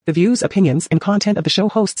The views, opinions, and content of the show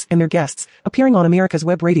hosts and their guests appearing on America's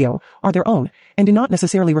Web Radio are their own and do not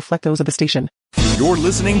necessarily reflect those of the station. You're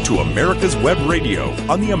listening to America's Web Radio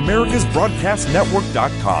on the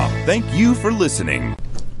AmericasBroadcastNetwork.com. Thank you for listening.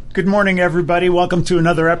 Good morning, everybody. Welcome to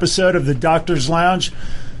another episode of the Doctor's Lounge.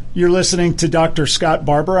 You're listening to Dr. Scott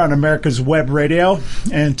Barbour on America's Web Radio,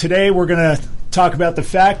 and today we're going to talk about the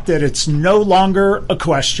fact that it's no longer a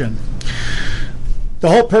question. The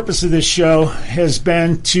whole purpose of this show has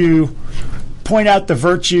been to point out the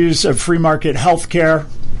virtues of free market healthcare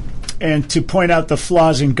and to point out the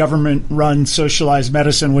flaws in government-run socialized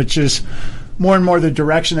medicine, which is more and more the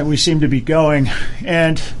direction that we seem to be going.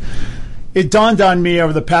 And it dawned on me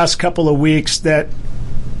over the past couple of weeks that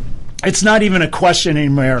it's not even a question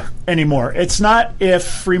anymore. It's not if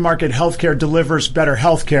free market healthcare delivers better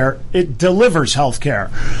healthcare. It delivers healthcare.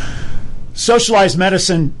 Socialized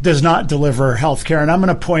medicine does not deliver healthcare, and I'm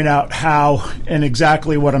going to point out how and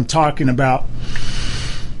exactly what I'm talking about.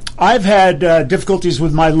 I've had difficulties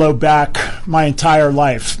with my low back my entire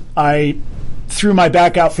life. I threw my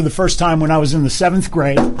back out for the first time when I was in the 7th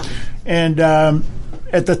grade, and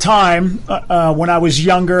at the time, when I was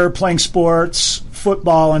younger, playing sports,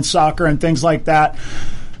 football and soccer and things like that,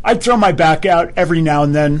 I'd throw my back out every now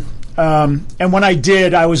and then. And when I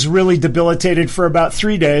did, I was really debilitated for about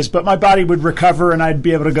 3 days, but my body would recover and I'd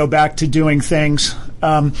be able to go back to doing things.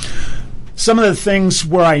 Some of the things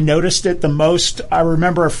where I noticed it the most, I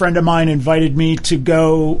remember a friend of mine invited me to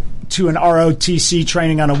go to an ROTC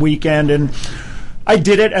training on a weekend, and I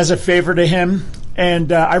did it as a favor to him.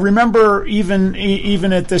 And I remember even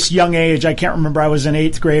at this young age, I can't remember, I was in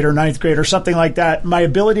 8th grade or 9th grade or something like that, my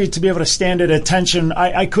ability to be able to stand at attention,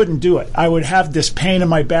 I couldn't do it. I would have this pain in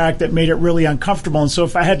my back that made it really uncomfortable. And so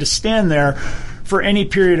if I had to stand there for any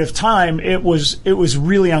period of time, it was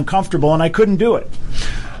really uncomfortable and I couldn't do it.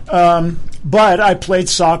 But I played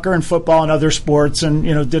soccer and football and other sports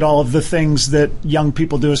and, did all of the things that young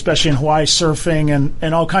people do, especially in Hawaii, surfing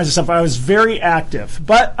and all kinds of stuff. I was very active,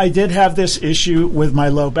 but I did have this issue with my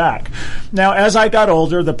low back. Now, as I got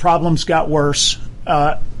older, the problems got worse.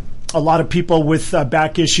 A lot of people with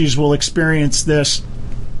back issues will experience this.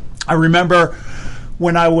 I remember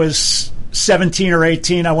when I was 17 or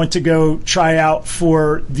 18, I went to go try out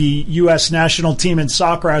for the U.S. national team in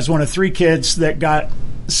soccer. I was one of 3 kids that got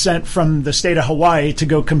sent from the state of Hawaii to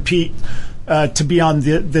go compete to be on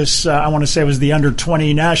this, I want to say it was the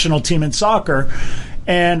under-20 national team in soccer.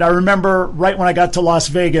 And I remember right when I got to Las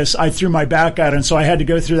Vegas, I threw my back out, and so I had to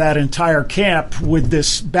go through that entire camp with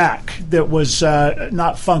this back that was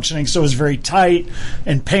not functioning. So it was very tight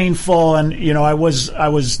and painful, and I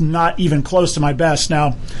was not even close to my best.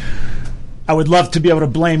 Now, I would love to be able to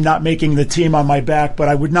blame not making the team on my back, but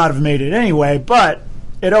I would not have made it anyway. But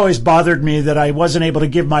it always bothered me that I wasn't able to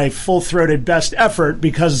give my full-throated best effort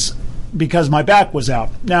because my back was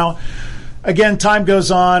out. Now, again, time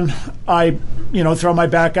goes on. I, throw my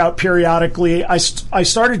back out periodically. I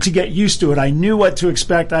started to get used to it. I knew what to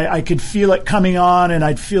expect. I could feel it coming on, and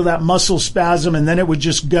I'd feel that muscle spasm, and then it would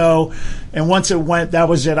just go. And once it went, that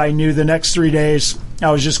was it. I knew the next 3 days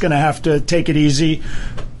I was just going to have to take it easy,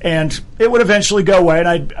 and it would eventually go away,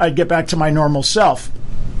 and I'd get back to my normal self.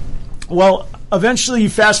 Well, eventually, you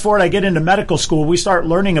fast forward, I get into medical school. We start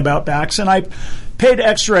learning about backs, and I paid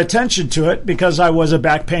extra attention to it because I was a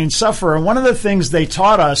back pain sufferer. And one of the things they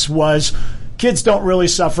taught us was kids don't really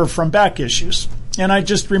suffer from back issues. And I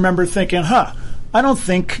just remember thinking, I don't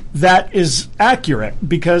think that is accurate,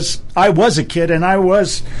 because I was a kid and I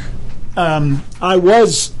was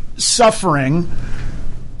suffering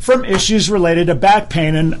from issues related to back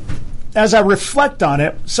pain. And as I reflect on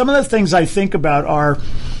it, some of the things I think about are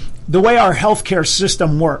the way our healthcare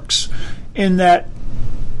system works, in that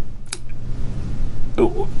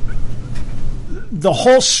the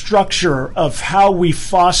whole structure of how we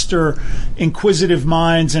foster inquisitive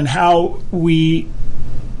minds and how we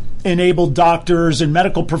enable doctors and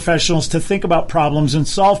medical professionals to think about problems and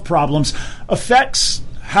solve problems affects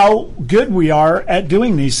how good we are at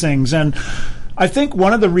doing these things. And I think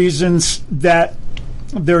one of the reasons that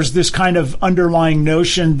there's this kind of underlying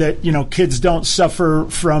notion that, kids don't suffer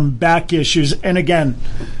from back issues. And again,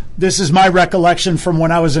 this is my recollection from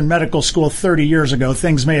when I was in medical school 30 years ago.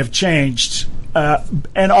 Things may have changed.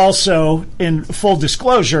 And also, in full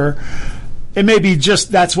disclosure, it may be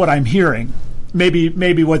just that's what I'm hearing.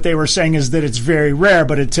 Maybe what they were saying is that it's very rare,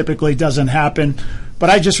 but it typically doesn't happen. But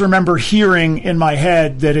I just remember hearing in my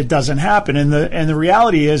head that it doesn't happen. And the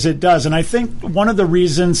reality is it does. And I think one of the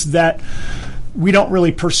reasons that we don't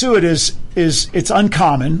really pursue it is it's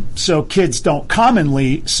uncommon. So kids don't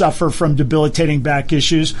commonly suffer from debilitating back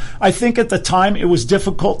issues. I think at the time it was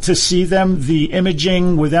difficult to see them. The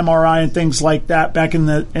imaging with MRI and things like that back in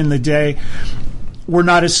the day were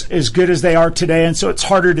not as good as they are today. And so it's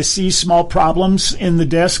harder to see small problems in the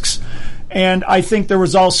discs. And I think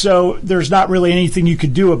there's not really anything you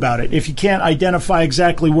could do about it. If you can't identify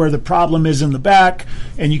exactly where the problem is in the back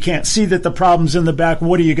and you can't see that the problem's in the back,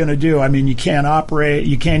 what are you going to do? I mean, you can't operate,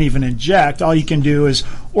 you can't even inject. All you can do is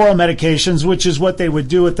oral medications, which is what they would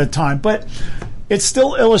do at the time. But it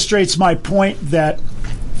still illustrates my point that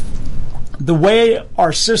the way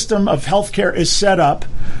our system of healthcare is set up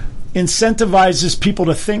incentivizes people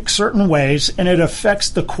to think certain ways, and it affects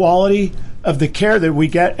the quality of the care that we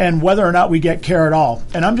get and whether or not we get care at all.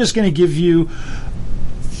 And I'm just going to give you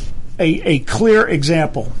a clear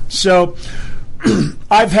example. So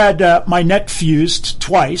I've had my neck fused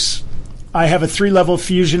twice. I have a 3-level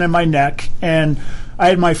fusion in my neck, and I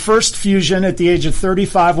had my first fusion at the age of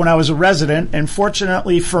 35 when I was a resident, and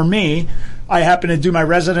fortunately for me, I happened to do my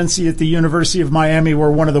residency at the University of Miami,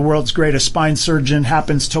 where one of the world's greatest spine surgeons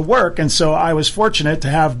happens to work. And so I was fortunate to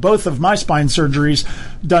have both of my spine surgeries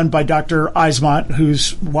done by Dr. Eismont,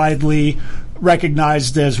 who's widely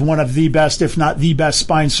recognized as one of the best, if not the best,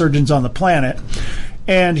 spine surgeons on the planet.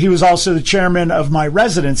 And he was also the chairman of my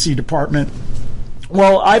residency department.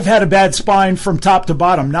 Well, I've had a bad spine from top to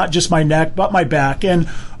bottom, not just my neck, but my back. And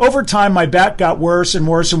over time, my back got worse and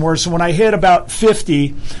worse and worse. And when I hit about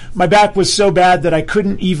 50, my back was so bad that I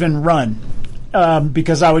couldn't even run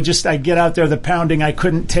because I'd get out there, the pounding, I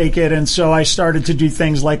couldn't take it. And so I started to do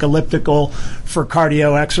things like elliptical for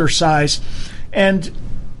cardio exercise. And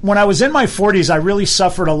when I was in my 40s, I really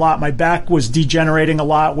suffered a lot. My back was degenerating a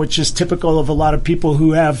lot, which is typical of a lot of people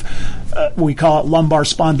who have, we call it lumbar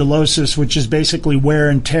spondylosis, which is basically wear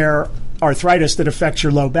and tear arthritis that affects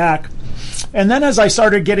your low back. And then as I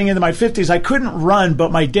started getting into my 50s, I couldn't run,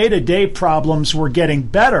 but my day-to-day problems were getting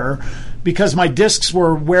better because my discs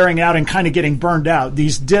were wearing out and kind of getting burned out.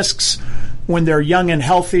 These discs, when they're young and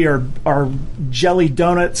healthy, are jelly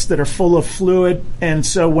donuts that are full of fluid. And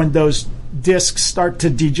so when those discs start to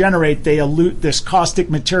degenerate, they elute this caustic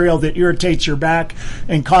material that irritates your back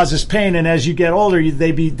and causes pain. And as you get older,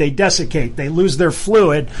 they desiccate. They lose their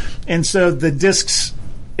fluid. And so the discs,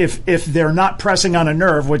 if they're not pressing on a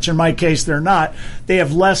nerve, which in my case they're not, they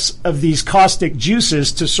have less of these caustic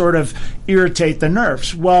juices to sort of irritate the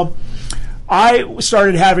nerves. Well, I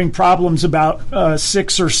started having problems about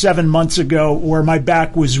 6 or 7 months ago where my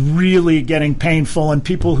back was really getting painful, and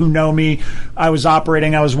people who know me, I was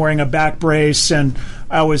wearing a back brace, and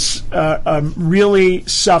I was really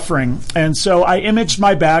suffering. And so I imaged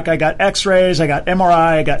my back. I got x-rays, I got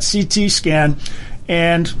MRI, I got CT scan,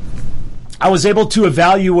 and I was able to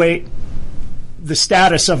evaluate the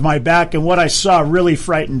status of my back, and what I saw really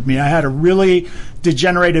frightened me. I had a really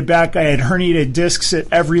degenerated back. I had herniated discs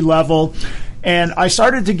at every level, and I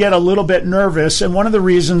started to get a little bit nervous. And one of the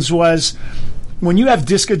reasons was when you have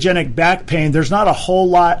discogenic back pain, there's not a whole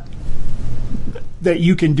lot that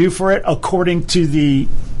you can do for it according to the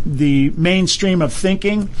mainstream of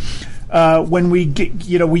thinking. When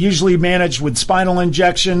we usually manage with spinal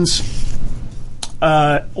injections,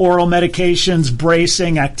 oral medications,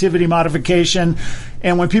 bracing, activity modification.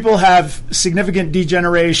 And when people have significant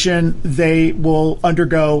degeneration, they will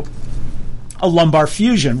undergo a lumbar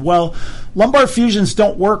fusion. Well, lumbar fusions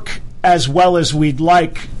don't work as well as we'd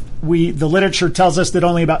like. The literature tells us that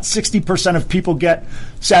only about 60% of people get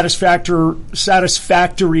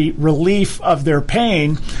satisfactory relief of their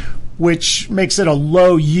pain, which makes it a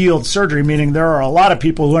low-yield surgery, meaning there are a lot of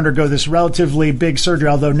people who undergo this relatively big surgery,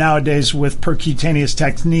 although nowadays with percutaneous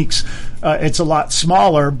techniques, it's a lot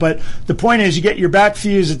smaller. But the point is you get your back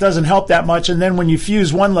fused, it doesn't help that much, and then when you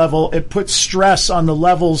fuse one level, it puts stress on the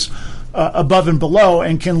levels above and below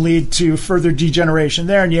and can lead to further degeneration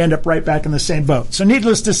there, and you end up right back in the same boat. So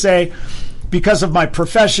needless to say, because of my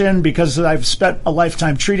profession, because I've spent a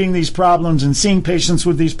lifetime treating these problems and seeing patients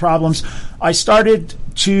with these problems, I started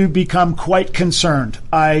to become quite concerned.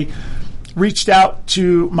 I reached out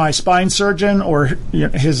to my spine surgeon or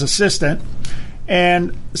his assistant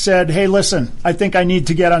and said, hey, listen, I think I need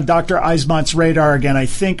to get on Dr. Eismont's radar again. I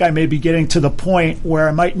think I may be getting to the point where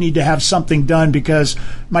I might need to have something done because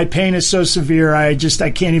my pain is so severe, I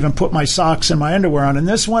can't even put my socks and my underwear on. And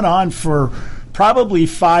this went on for probably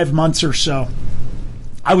 5 months or so.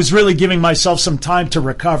 I was really giving myself some time to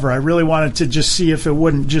recover. I really wanted to just see if it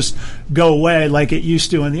wouldn't just go away like it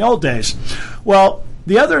used to in the old days. Well,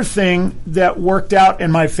 the other thing that worked out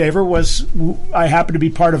in my favor was I happened to be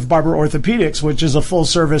part of Barbour Orthopedics, which is a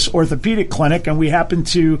full-service orthopedic clinic, and we happen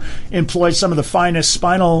to employ some of the finest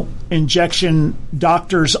spinal injection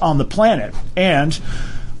doctors on the planet. And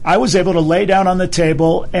I was able to lay down on the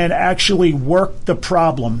table and actually work the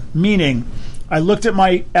problem, meaning I looked at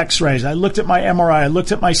my x-rays, I looked at my MRI, I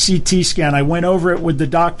looked at my CT scan, I went over it with the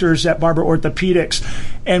doctors at Barbour Orthopedics,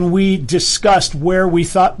 and we discussed where we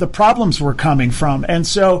thought the problems were coming from. And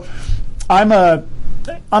so I'm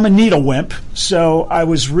a needle wimp, so I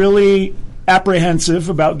was really apprehensive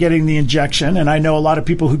about getting the injection, and I know a lot of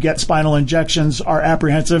people who get spinal injections are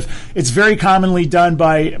apprehensive. It's very commonly done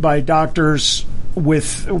by doctors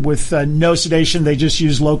with no sedation. They just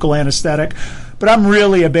use local anesthetic. But I'm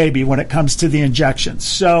really a baby when it comes to the injections.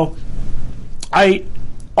 So I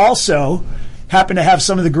also happen to have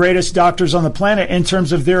some of the greatest doctors on the planet in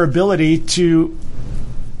terms of their ability to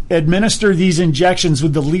administer these injections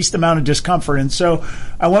with the least amount of discomfort. And so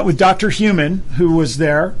I went with Dr. Human, who was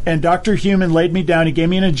there, and Dr. Human laid me down. He gave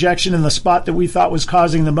me an injection in the spot that we thought was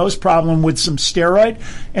causing the most problem with some steroid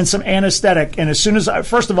and some anesthetic. And as soon as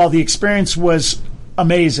first of all, the experience was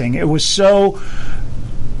amazing. It was so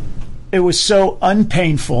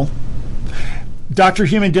unpainful. Dr.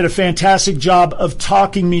 Human did a fantastic job of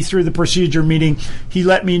talking me through the procedure, meaning he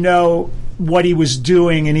let me know what he was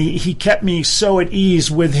doing, and he kept me so at ease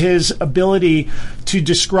with his ability to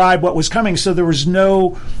describe what was coming. So there was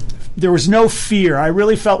no fear. I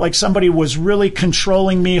really felt like somebody was really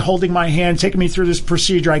controlling me, holding my hand, taking me through this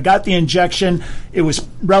procedure. I got the injection. It was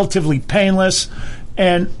relatively painless,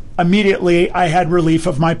 and immediately I had relief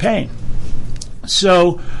of my pain.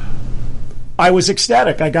 So I was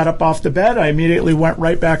ecstatic. I got up off the bed. I immediately went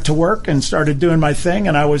right back to work and started doing my thing,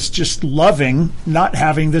 and I was just loving not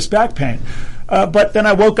having this back pain. But then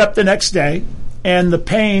I woke up the next day, and the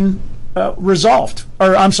pain resolved.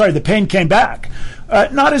 The pain came back.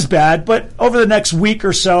 Not as bad, but over the next week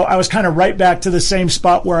or so, I was kind of right back to the same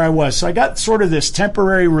spot where I was. So I got sort of this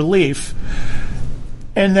temporary relief,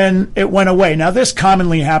 and then it went away. Now, this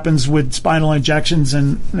commonly happens with spinal injections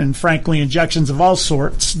and frankly, injections of all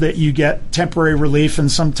sorts, that you get temporary relief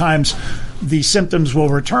and sometimes the symptoms will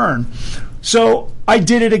return. So I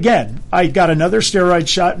did it again. I got another steroid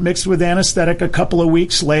shot mixed with anesthetic a couple of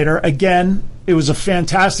weeks later. Again, it was a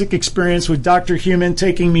fantastic experience with Dr. Human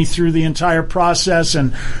taking me through the entire process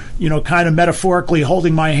and, kind of metaphorically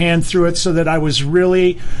holding my hand through it so that I was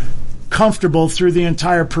really comfortable through the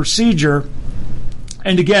entire procedure.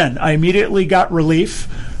 And again, I immediately got relief.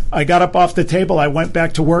 I got up off the table. I went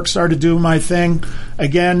back to work, started doing my thing.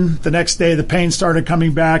 Again, the next day, the pain started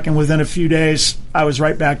coming back, and within a few days, I was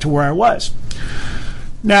right back to where I was.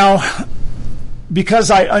 Now, because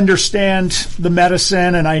I understand the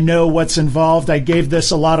medicine and I know what's involved, I gave this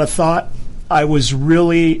a lot of thought. I was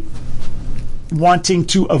really wanting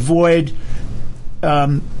to avoid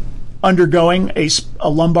undergoing a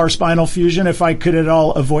lumbar spinal fusion if I could at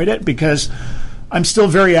all avoid it, because I'm still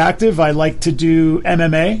very active. I like to do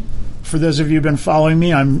MMA. For those of you who've been following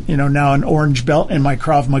me, I'm now an orange belt in my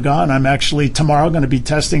Krav Maga, and I'm actually tomorrow going to be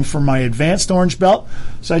testing for my advanced orange belt.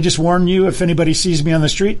 So I just warn you, if anybody sees me on the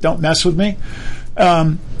street, don't mess with me.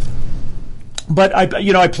 But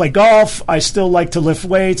I play golf. I still like to lift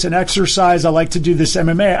weights and exercise. I like to do this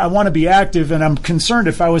MMA. I want to be active, and I'm concerned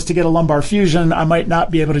if I was to get a lumbar fusion, I might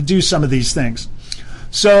not be able to do some of these things.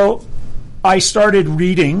 So I started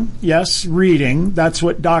reading. Yes, reading. That's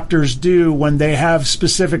what doctors do when they have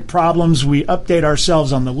specific problems. We update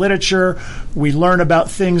ourselves on the literature. We learn about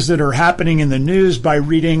things that are happening in the news by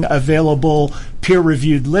reading available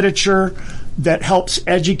peer-reviewed literature that helps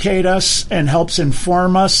educate us and helps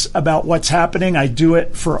inform us about what's happening. I do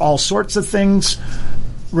it for all sorts of things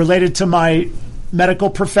related to my medical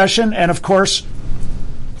profession. And of course,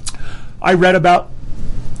 I read about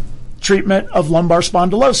treatment of lumbar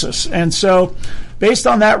spondylosis. And so based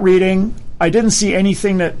on that reading, I didn't see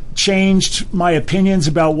anything that changed my opinions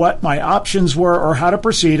about what my options were or how to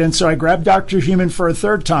proceed. And so I grabbed Dr. Human for a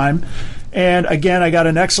third time. And again, I got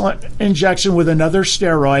an excellent injection with another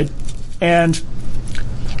steroid. And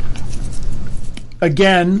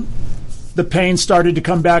again, the pain started to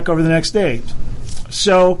come back over the next day.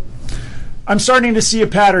 So I'm starting to see a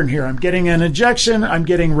pattern here. I'm getting an injection. I'm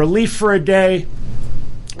getting relief for a day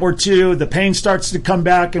or two. The pain starts to come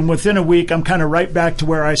back, and within a week, I'm kind of right back to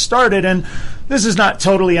where I started. And this is not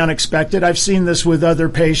totally unexpected. I've seen this with other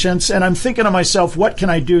patients, and I'm thinking to myself, what can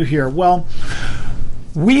I do here? Well,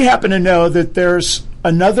 we happen to know that there's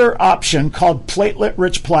another option called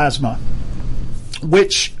platelet-rich plasma,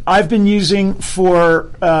 which I've been using for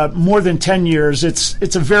more than 10 years.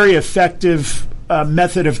 It's a very effective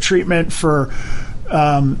method of treatment for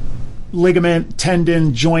ligament,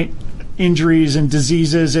 tendon, joint injuries and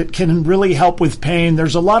diseases. It can really help with pain.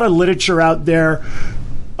 There's a lot of literature out there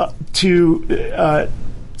to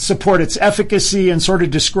support its efficacy and sort of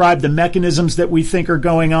describe the mechanisms that we think are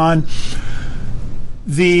going on.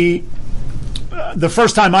 The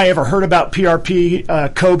first time I ever heard about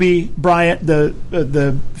PRP, Kobe Bryant,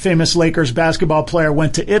 the famous Lakers basketball player,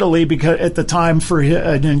 went to Italy because at the time for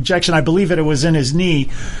an injection, I believe it was in his knee,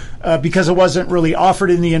 because it wasn't really offered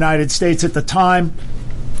in the United States at the time.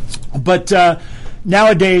 But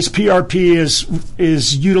nowadays, PRP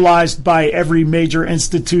is utilized by every major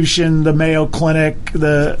institution: the Mayo Clinic,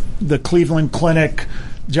 the Cleveland Clinic,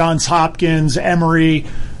 Johns Hopkins, Emory.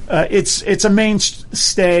 It's a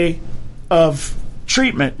mainstay of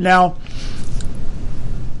treatment. Now,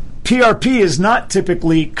 PRP is not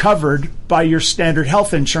typically covered by your standard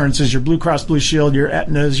health insurances, your Blue Cross Blue Shield, your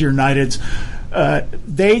Aetnas, your Uniteds.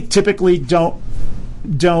 They typically don't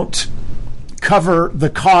cover the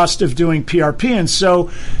cost of doing PRP, and so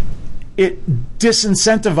it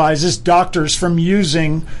disincentivizes doctors from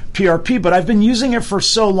using PRP. But I've been using it for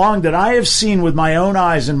so long that I have seen with my own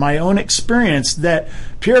eyes and my own experience that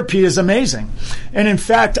PRP is amazing. And in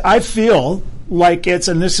fact, I feel like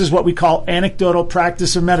and this is what we call anecdotal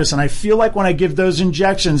practice of medicine, I feel like when I give those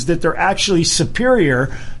injections that they're actually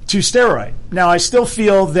superior to steroid. Now, I still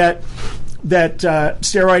feel that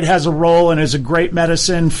steroid has a role and is a great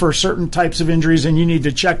medicine for certain types of injuries, and you need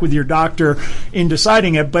to check with your doctor in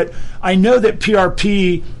deciding it. But I know that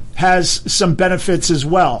PRP has some benefits as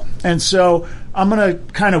well. And so I'm going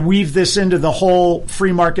to kind of weave this into the whole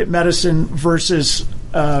free market medicine versus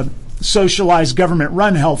socialized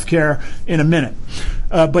government-run healthcare in a minute.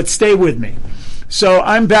 But stay with me. So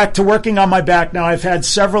I'm back to working on my back now. I've had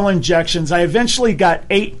several injections. I eventually got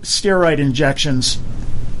 8 steroid injections.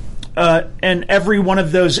 And every one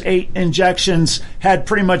of those 8 injections had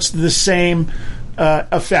pretty much the same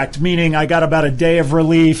effect, meaning I got about a day of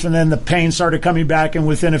relief, and then the pain started coming back, and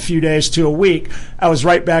within a few days to a week, I was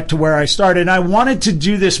right back to where I started. And I wanted to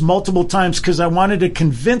do this multiple times because I wanted to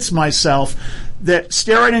convince myself that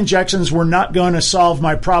steroid injections were not going to solve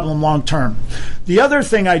my problem long term. The other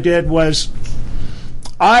thing I did was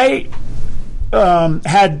I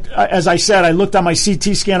had, as I said, I looked on my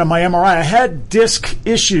CT scan and my MRI. I had disc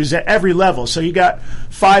issues at every level. So you got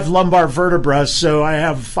 5 lumbar vertebrae. So I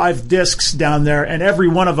have 5 discs down there, and every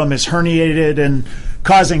one of them is herniated and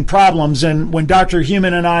causing problems. And when Dr.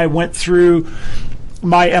 Heumann and I went through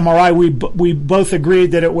my MRI, we both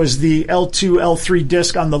agreed that it was the L2, L3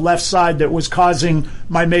 disc on the left side that was causing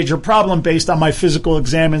my major problem based on my physical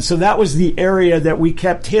exam. And so that was the area that we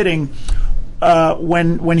kept hitting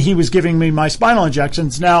when he was giving me my spinal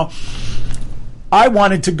injections. Now, I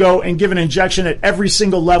wanted to go and give an injection at every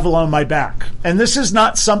single level on my back. And this is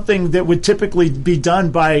not something that would typically be done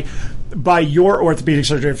by your orthopedic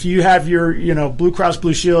surgeon. If you have your, Blue Cross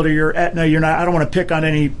Blue Shield or your Aetna, I don't want to pick on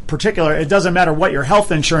any particular, it doesn't matter what your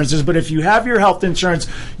health insurance is, but if you have your health insurance,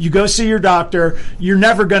 you go see your doctor, you're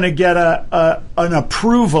never going to get an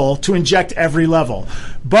approval to inject every level.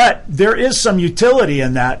 But there is some utility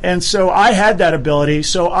in that. And so I had that ability.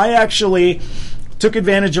 So I actually took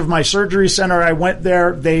advantage of my surgery center. I went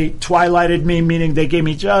there. They twilighted me, meaning they gave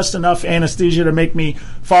me just enough anesthesia to make me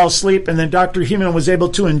fall asleep. And then Dr. Heumann was able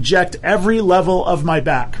to inject every level of my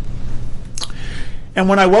back. And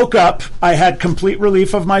when I woke up, I had complete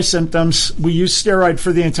relief of my symptoms. We used steroid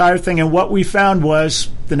for the entire thing. And what we found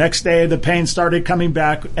was the next day, the pain started coming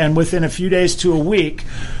back. And within a few days to a week,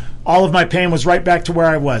 all of my pain was right back to where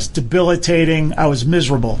I was, debilitating. I was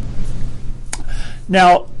miserable.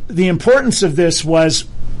 Now, the importance of this was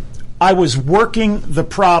I was working the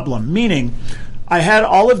problem, meaning I had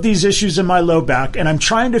all of these issues in my low back, and I'm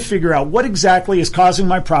trying to figure out what exactly is causing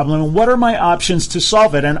my problem and what are my options to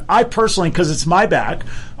solve it. And I personally, because it's my back,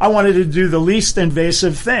 I wanted to do the least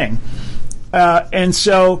invasive thing. And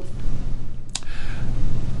so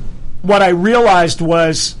what I realized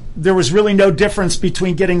was there was really no difference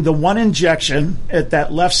between getting the one injection at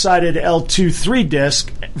that left-sided L2-3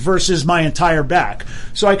 disc versus my entire back.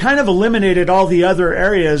 So I kind of eliminated all the other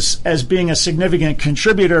areas as being a significant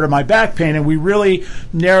contributor to my back pain, and we really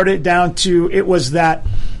narrowed it down to it was that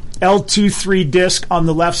L2-3 disc on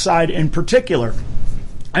the left side in particular.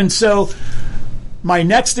 And so my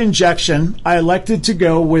next injection, I elected to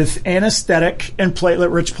go with anesthetic and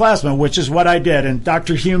platelet-rich plasma, which is what I did. And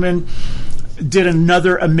Dr. Heumann did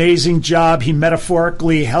another amazing job. He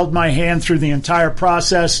metaphorically held my hand through the entire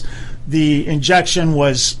process. The injection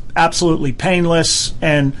was absolutely painless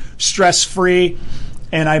and stress-free,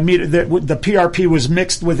 and the PRP was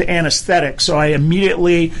mixed with anesthetic, so I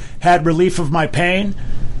immediately had relief of my pain.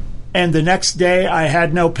 And the next day I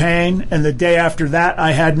had no pain. And the day after that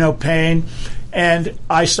I had no pain. And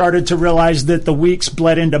I started to realize that the weeks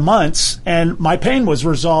bled into months and my pain was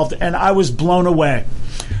resolved, and I was blown away.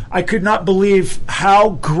 I could not believe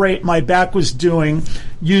how great my back was doing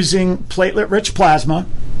using platelet-rich plasma.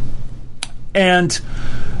 And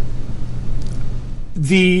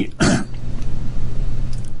the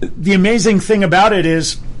amazing thing about it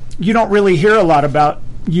is you don't really hear a lot about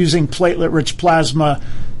using platelet-rich plasma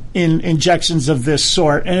in injections of this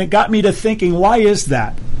sort. And it got me to thinking, why is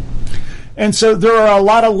that? And so there are a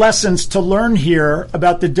lot of lessons to learn here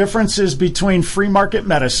about the differences between free market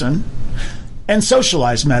medicine and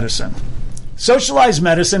socialized medicine. Socialized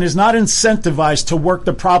medicine is not incentivized to work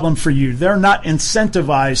the problem for you. They're not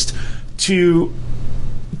incentivized to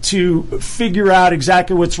figure out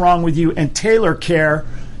exactly what's wrong with you and tailor care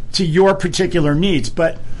to your particular needs.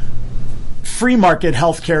 But free market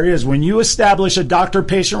healthcare is when you establish a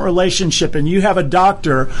doctor-patient relationship and you have a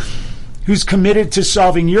doctor who's committed to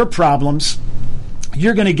solving your problems,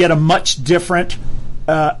 you're going to get a much different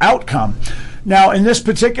outcome. Now, in this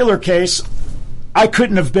particular case, I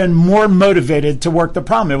couldn't have been more motivated to work the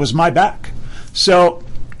problem. It was my back. So,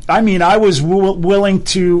 I was willing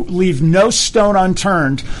to leave no stone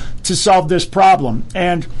unturned to solve this problem.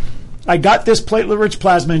 And I got this platelet-rich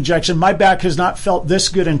plasma injection. My back has not felt this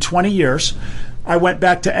good in 20 years. I went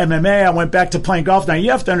back to MMA. I went back to playing golf. Now,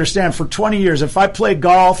 you have to understand, for 20 years, if I play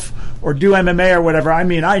golf or do MMA or whatever,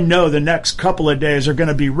 I know the next couple of days are going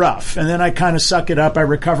to be rough. And then I kind of suck it up. I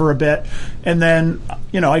recover a bit. And then,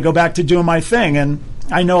 I go back to doing my thing. And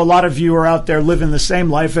I know a lot of you are out there living the same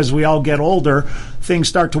life. As we all get older, things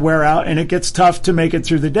start to wear out, and it gets tough to make it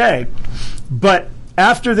through the day. But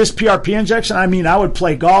after this PRP injection, I would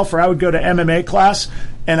play golf or I would go to MMA class,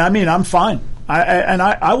 and I'm fine.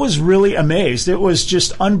 I was really amazed. It was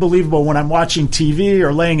just unbelievable when I'm watching TV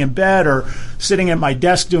or laying in bed or sitting at my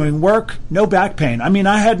desk doing work. No back pain.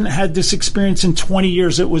 I hadn't had this experience in 20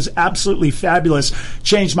 years. It was absolutely fabulous.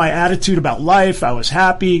 Changed my attitude about life. I was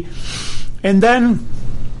happy. And then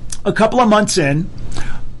a couple of months in,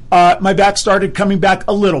 my back started coming back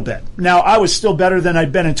a little bit. Now, I was still better than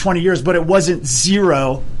I'd been in 20 years, but it wasn't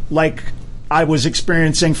zero like I was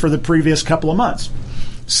experiencing for the previous couple of months.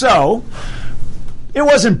 So it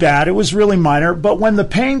wasn't bad. It was really minor. But when the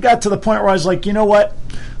pain got to the point where I was like, you know what?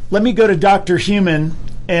 Let me go to Dr. Human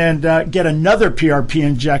and get another PRP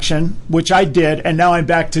injection, which I did, and now I'm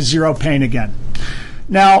back to zero pain again.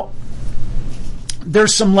 Now,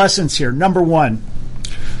 there's some lessons here. Number one,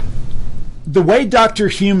 the way Dr.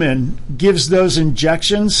 Human gives those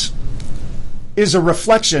injections is a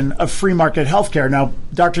reflection of free market healthcare. Now,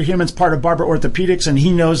 Dr. Human's part of Barbour Orthopedics, and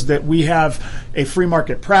he knows that we have a free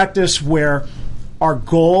market practice where our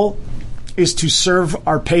goal is to serve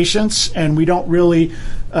our patients, and we don't really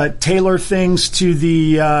tailor things to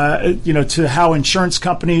the to how insurance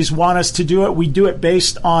companies want us to do it. We do it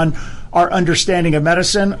based on our understanding of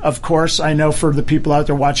medicine. Of course, I know for the people out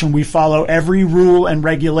there watching, we follow every rule and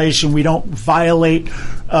regulation. We don't violate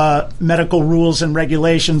medical rules and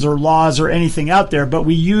regulations or laws or anything out there, but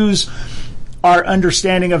we use our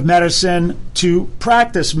understanding of medicine to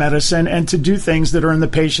practice medicine and to do things that are in the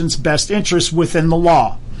patient's best interest within the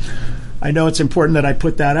law. I know it's important that I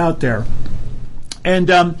put that out there.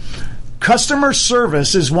 And customer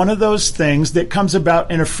service is one of those things that comes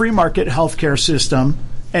about in a free market healthcare system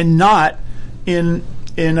and not in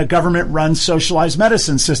a government-run socialized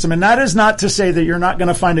medicine system. And that is not to say that you're not going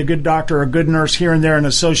to find a good doctor or a good nurse here and there in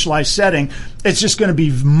a socialized setting. It's just going to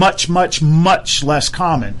be much, much, much less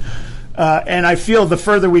common. And I feel the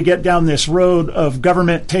further we get down this road of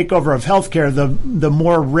government takeover of healthcare, the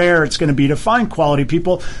more rare it's going to be to find quality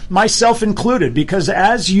people, myself included, because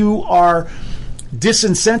as you are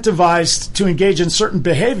disincentivized to engage in certain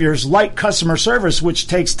behaviors like customer service, which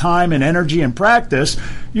takes time and energy and practice,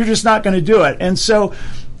 you're just not going to do it. And so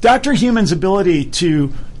Dr. Human's ability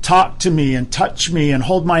to talk to me and touch me and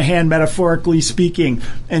hold my hand, metaphorically speaking,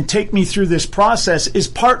 and take me through this process is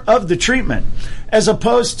part of the treatment, as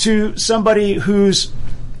opposed to somebody who's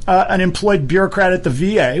an employed bureaucrat at the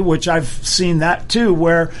VA, which I've seen that too,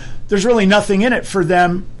 where there's really nothing in it for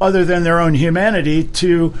them other than their own humanity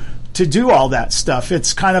to do all that stuff.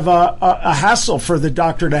 It's kind of a hassle for the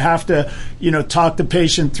doctor to have to, talk the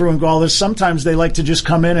patient through and go all this. Sometimes they like to just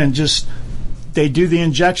come in and they do the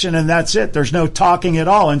injection and that's it. There's no talking at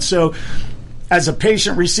all. And so as a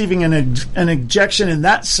patient receiving an injection in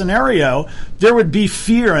that scenario, there would be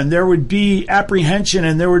fear and there would be apprehension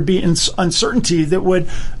and there would be uncertainty that would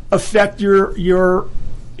affect your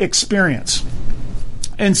experience.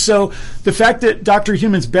 And so the fact that Dr.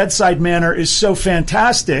 Human's bedside manner is so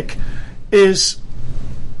fantastic is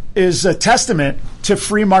is a testament to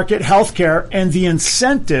free market healthcare and the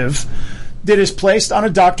incentive that is placed on a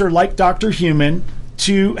doctor like Dr. Heumann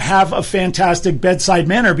to have a fantastic bedside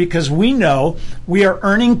manner, because we know we are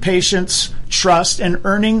earning patients' trust and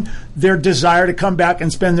earning their desire to come back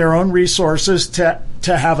and spend their own resources to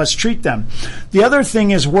have us treat them. The other thing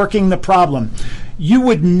is working the problem. You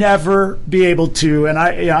would never be able to,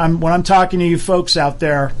 and when I'm talking to you folks out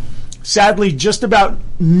there, sadly, just about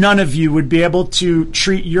none of you would be able to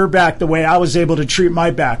treat your back the way I was able to treat my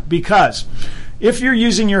back, because if you're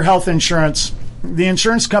using your health insurance, the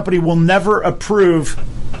insurance company will never approve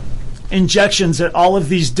injections at all of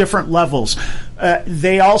these different levels.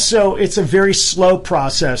 It's a very slow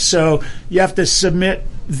process. So you have to submit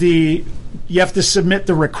the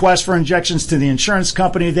request for injections to the insurance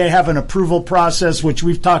company. They have an approval process, which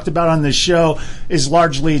we've talked about on this show, is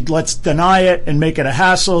largely let's deny it and make it a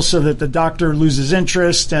hassle so that the doctor loses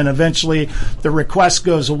interest and eventually the request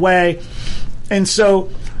goes away. And so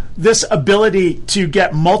this ability to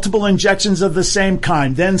get multiple injections of the same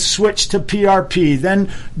kind, then switch to PRP,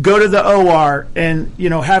 then go to the OR and,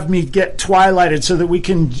 have me get twilighted so that we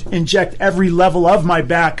can inject every level of my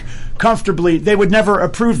back comfortably, they would never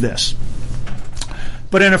approve this.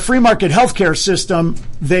 But in a free market healthcare system,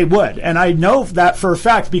 they would. And I know that for a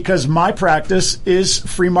fact because my practice is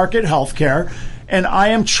free market healthcare, and I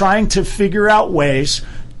am trying to figure out ways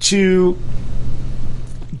to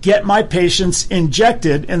get my patients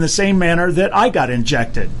injected in the same manner that I got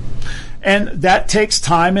injected. And that takes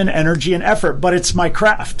time and energy and effort, but it's my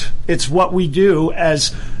craft. It's what we do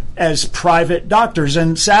as private doctors.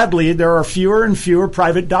 And sadly, there are fewer and fewer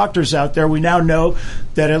private doctors out there. We now know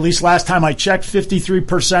that, at least last time I checked,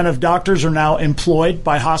 53% of doctors are now employed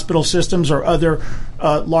by hospital systems or other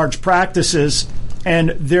large practices, and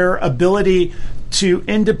their ability to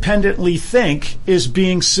independently think is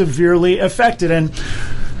being severely affected. And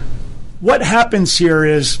what happens here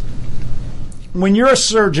is, when you're a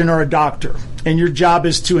surgeon or a doctor and your job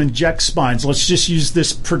is to inject spines, let's just use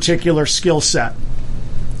this particular skill set.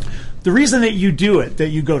 The reason that you do it, that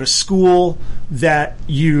you go to school, that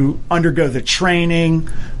you undergo the training,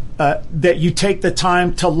 that you take the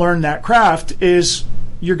time to learn that craft, is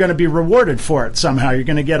you're going to be rewarded for it somehow. You're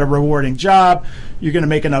going to get a rewarding job. You're going to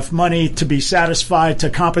make enough money to be satisfied,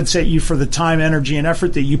 to compensate you for the time, energy, and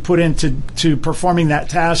effort that you put into performing that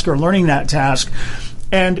task or learning that task.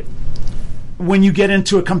 And when you get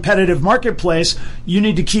into a competitive marketplace, you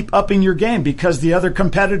need to keep upping your game, because the other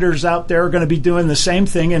competitors out there are going to be doing the same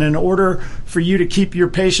thing. And in order for you to keep your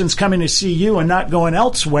patients coming to see you and not going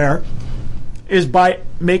elsewhere, is by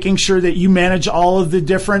making sure that you manage all of the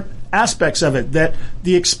different aspects of it, that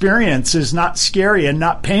the experience is not scary and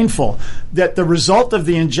not painful, that the result of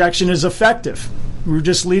the injection is effective. We were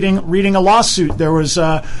just reading a lawsuit. There was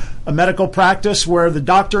a medical practice where the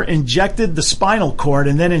doctor injected the spinal cord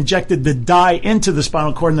and then injected the dye into the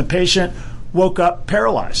spinal cord, and the patient woke up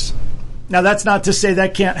paralyzed. Now, that's not to say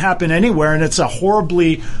that can't happen anywhere, and it's a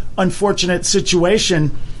horribly unfortunate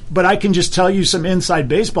situation, but I can just tell you some inside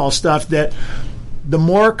baseball stuff, that the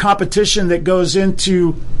more competition that goes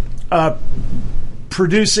into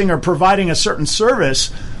producing or providing a certain service,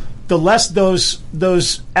 the less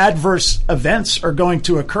those adverse events are going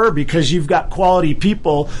to occur, because you've got quality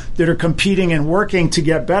people that are competing and working to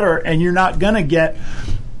get better, and you're not going to get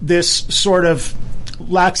this sort of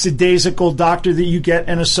lackadaisical doctor that you get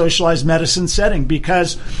in a socialized medicine setting.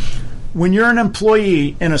 Because when you're an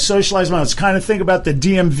employee in a socialized medicine, kind of think about the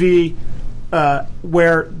DMV,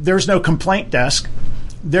 where there's no complaint desk.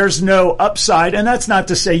 There's no upside, and that's not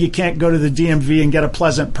to say you can't go to the DMV and get a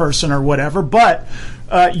pleasant person or whatever, but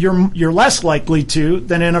you're less likely to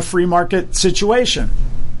than in a free market situation.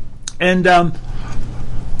 And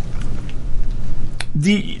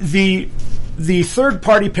the third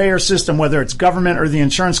party payer system, whether it's government or the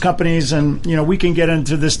insurance companies, and we can get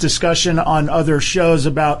into this discussion on other shows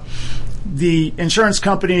about the insurance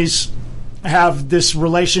companies have this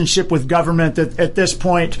relationship with government that at this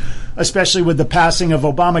point, especially with the passing of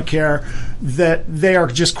Obamacare, that they are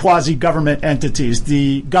just quasi-government entities.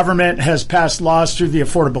 The government has passed laws through the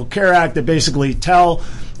Affordable Care Act that basically tell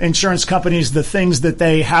insurance companies the things that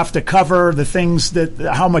they have to cover, the things that,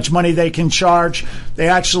 how much money they can charge. They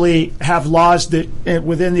actually have laws that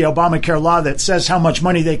within the Obamacare law that says how much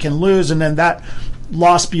money they can lose, and then that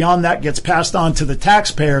loss beyond that gets passed on to the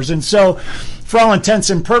taxpayers. And so, for all intents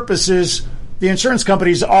and purposes, the insurance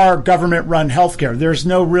companies are government-run healthcare. There's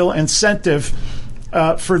no real incentive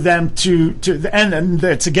for them to and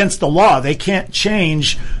it's against the law. They can't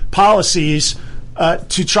change policies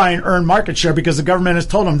to try and earn market share because the government has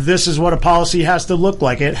told them this is what a policy has to look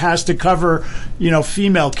like. It has to cover,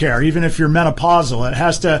 female care, even if you're menopausal. It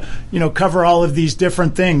has to, cover all of these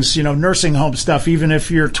different things, nursing home stuff, even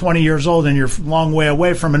if you're 20 years old and you're a long way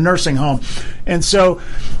away from a nursing home. And so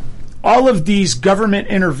all of these government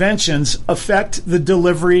interventions affect the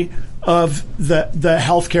delivery of the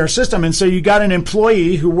healthcare system. And so you got an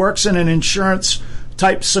employee who works in an insurance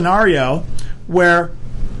type scenario where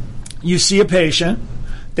you see a patient,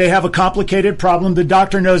 they have a complicated problem. The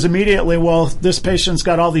doctor knows immediately, well, this patient's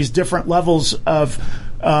got all these different levels of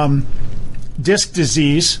disc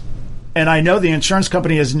disease, and I know the insurance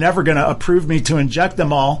company is never going to approve me to inject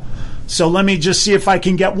them all, so let me just see if I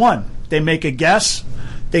can get one. They make a guess.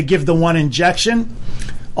 They give the one injection.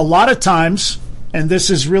 A lot of times, and this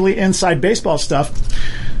is really inside baseball stuff,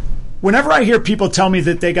 whenever I hear people tell me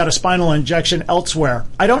that they got a spinal injection elsewhere,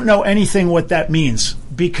 I don't know anything what that means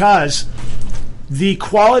because the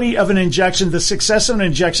quality of an injection, the success of an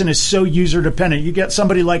injection is so user dependent. You get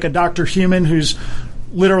somebody like a Dr. Human who's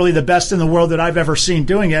literally the best in the world that I've ever seen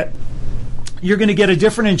doing it. You're going to get a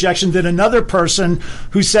different injection than another person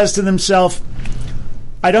who says to themselves,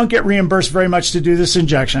 I don't get reimbursed very much to do this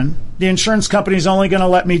injection. The insurance company is only going to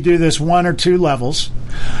let me do this 1 or 2 levels.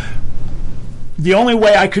 The only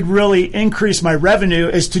way I could really increase my revenue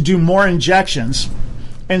is to do more injections.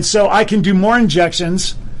 And so I can do more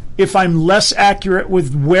injections if I'm less accurate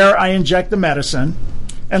with where I inject the medicine.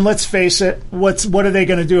 And let's face it, what are they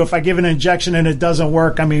going to do if I give an injection and it doesn't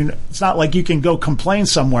work? I mean, it's not like you can go complain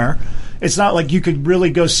somewhere. It's not like you could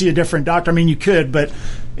really go see a different doctor. I mean, you could, but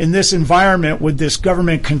in this environment with this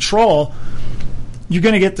government control, you're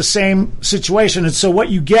going to get the same situation. And so what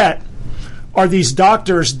you get are these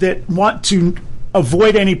doctors that want to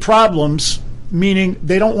avoid any problems, meaning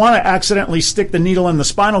they don't want to accidentally stick the needle in the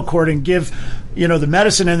spinal cord and give, the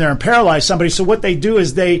medicine in there and paralyze somebody. So what they do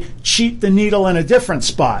is they cheat the needle in a different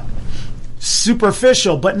spot,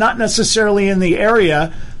 superficial, but not necessarily in the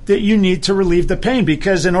area that you need to relieve the pain,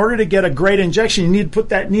 because in order to get a great injection, you need to put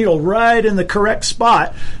that needle right in the correct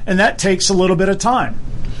spot, and that takes a little bit of time.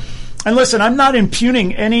 And listen, I'm not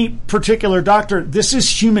impugning any particular doctor. This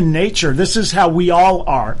is human nature. This is how we all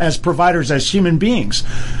are as providers, as human beings.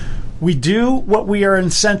 We do what we are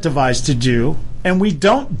incentivized to do, and we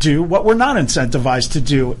don't do what we're not incentivized to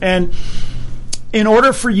do. And in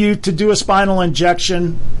order for you to do a spinal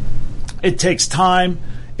injection, it takes time.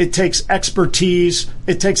 It takes expertise.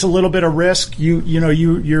 It takes a little bit of risk.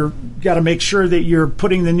 You're got to make sure that you're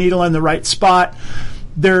putting the needle in the right spot.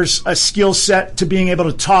 There's a skill set to being able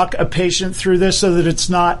to talk a patient through this so that it's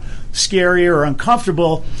not scary or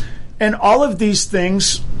uncomfortable. And all of these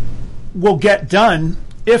things will get done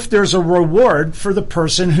if there's a reward for the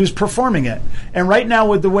person who's performing it. And right now,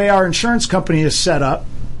 with the way our insurance company is set up,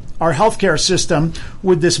 our healthcare system,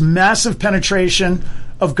 with this massive penetration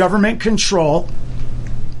of government control,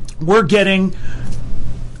 we're getting,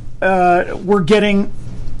 as we're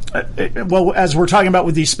talking about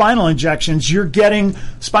with these spinal injections, you're getting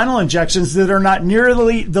spinal injections that are not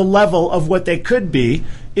nearly the level of what they could be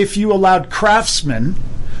if you allowed craftsmen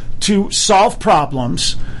to solve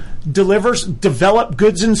problems, develop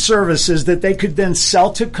goods and services that they could then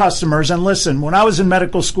sell to customers. And listen, when I was in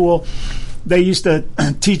medical school, they used to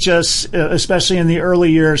teach us, especially in the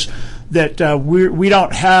early years, that we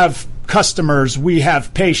don't have customers, we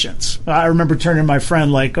have patients. I remember turning to my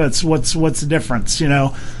friend like, what's the difference?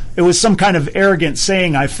 It was some kind of arrogant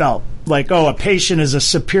saying I felt, like, oh, a patient is a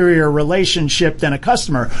superior relationship than a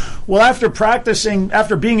customer. Well,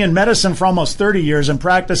 after being in medicine for almost 30 years and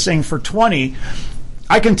practicing for 20,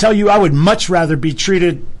 I can tell you I would much rather be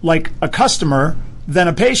treated like a customer than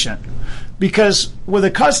a patient. Because with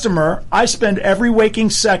a customer, I spend every waking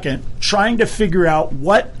second trying to figure out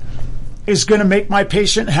what is going to make my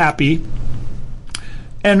patient happy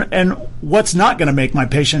and what's not going to make my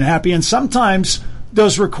patient happy. And sometimes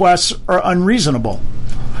those requests are unreasonable.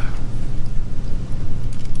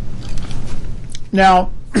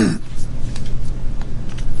 Now,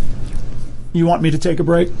 you want me to take a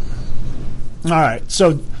break? All right.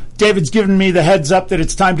 So David's given me the heads up that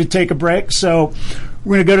it's time to take a break. So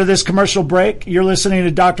we're going to go to this commercial break. You're listening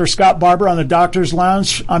to Dr. Scott Barbour on the Doctor's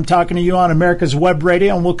Lounge. I'm talking to you on America's Web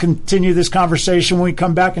Radio, and we'll continue this conversation when we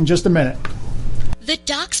come back in just a minute. The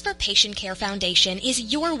Docs for Patient Care Foundation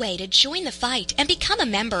is your way to join the fight and become a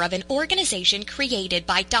member of an organization created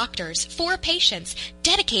by doctors for patients,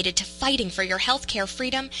 dedicated to fighting for your healthcare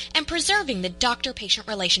freedom and preserving the doctor-patient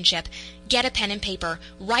relationship. Get a pen and paper.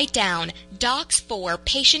 Write down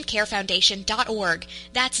docs4patientcarefoundation.org.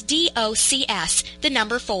 That's DOCS, the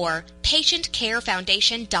number 4,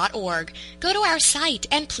 patientcarefoundation.org. Go to our site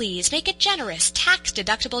and please make a generous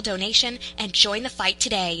tax-deductible donation and join the fight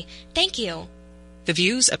today. Thank you. The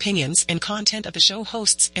views, opinions, and content of the show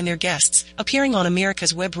hosts and their guests appearing on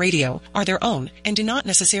America's Web Radio are their own and do not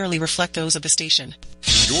necessarily reflect those of the station.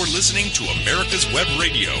 You're listening to America's Web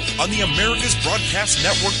Radio on the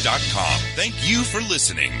AmericasBroadcastNetwork.com. Thank you for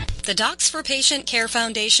listening. The Docs for Patient Care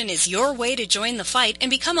Foundation is your way to join the fight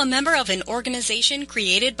and become a member of an organization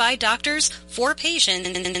created by doctors for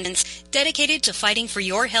patients, dedicated to fighting for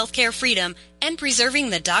your healthcare freedom and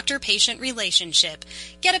preserving the doctor-patient relationship.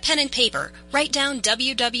 Get a pen and paper. Write down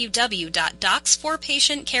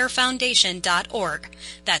www.docs4patientcarefoundation.org.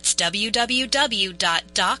 That's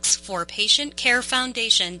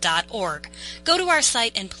www.docs4patientcarefoundation.org. Go to our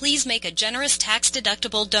site and please make a generous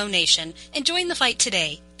tax-deductible donation and join the fight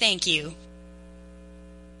today. Thank you.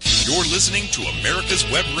 You're listening to America's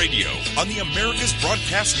Web Radio on the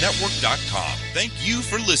AmericasBroadcastNetwork.com. Thank you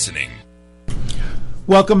for listening.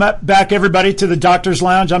 Welcome back, everybody, to the Doctor's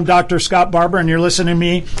Lounge. I'm Dr. Scott Barbour, and you're listening to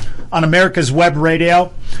me on America's Web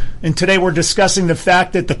Radio. And today we're discussing the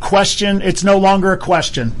fact that it's no longer a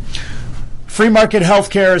question. Free market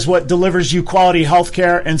healthcare is what delivers you quality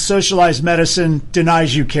healthcare, and socialized medicine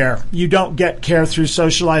denies you care. You don't get care through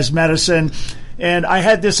socialized medicine. And I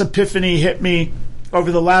had this epiphany hit me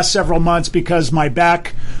over the last several months because my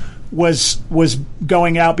back was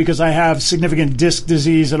going out because I have significant disc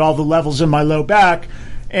disease at all the levels in my low back.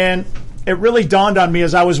 And it really dawned on me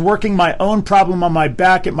as I was working my own problem on my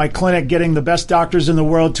back at my clinic, getting the best doctors in the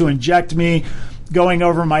world to inject me, going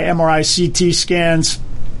over my MRI CT scans,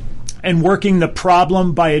 and working the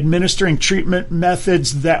problem by administering treatment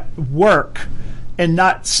methods that work and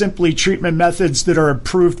not simply treatment methods that are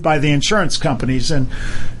approved by the insurance companies. And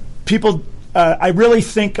people, I really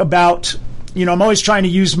think about, I'm always trying to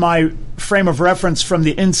use my frame of reference from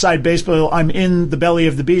the inside baseball. I'm in the belly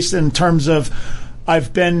of the beast in terms of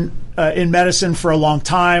I've been in medicine for a long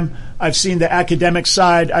time. I've seen the academic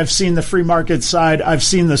side. I've seen the free market side. I've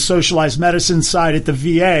seen the socialized medicine side at the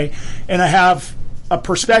VA. And I have a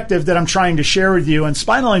perspective that I'm trying to share with you. And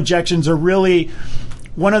spinal injections are really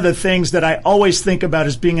one of the things that I always think about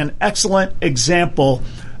as being an excellent example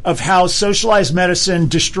of how socialized medicine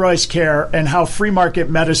destroys care and how free market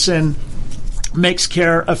medicine makes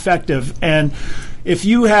care effective. And if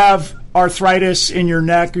you have arthritis in your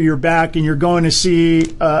neck or your back and you're going to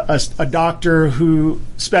see a doctor who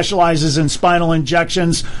specializes in spinal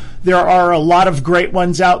injections, there are a lot of great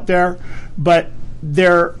ones out there, but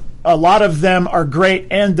a lot of them are great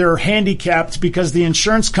and they're handicapped because the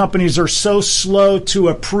insurance companies are so slow to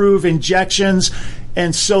approve injections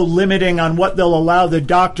and so limiting on what they'll allow the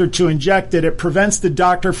doctor to inject that it prevents the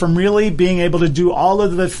doctor from really being able to do all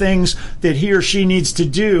of the things that he or she needs to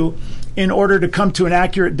do in order to come to an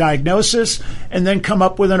accurate diagnosis and then come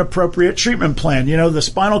up with an appropriate treatment plan. The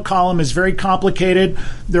spinal column is very complicated.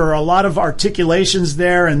 There are a lot of articulations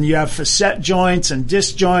there, and you have facet joints and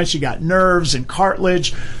disc joints. You got nerves and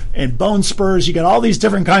cartilage and bone spurs. You got all these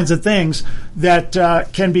different kinds of things that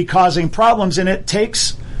can be causing problems, and it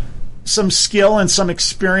takes some skill and some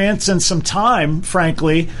experience and some time,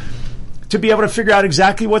 frankly, to be able to figure out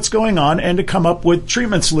exactly what's going on and to come up with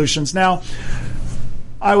treatment solutions. Now,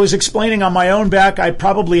 I was explaining on my own back, I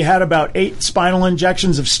probably had about 8 spinal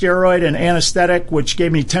injections of steroid and anesthetic, which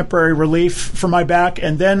gave me temporary relief for my back.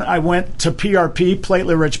 And then I went to PRP,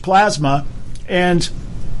 platelet-rich plasma, and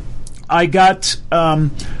I got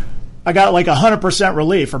like 100%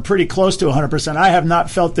 relief, or pretty close to 100%. I have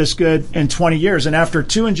not felt this good in 20 years. And after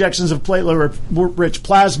 2 injections of platelet-rich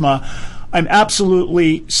plasma, I'm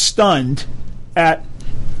absolutely stunned at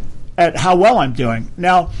how well I'm doing.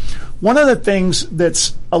 Now, one of the things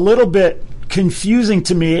that's a little bit confusing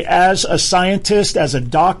to me as a scientist, as a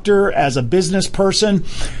doctor, as a business person,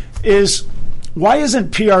 is why isn't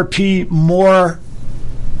PRP more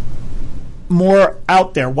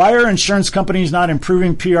out there? Why are insurance companies not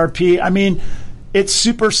improving PRP? I mean, it's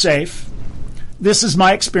super safe. This is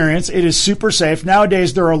my experience. It is super safe.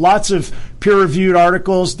 Nowadays, there are lots of peer-reviewed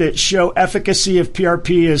articles that show efficacy of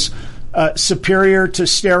PRP is superior to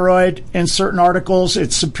steroid in certain articles.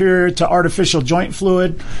 It's superior to artificial joint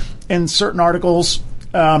fluid in certain articles.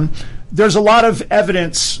 There's a lot of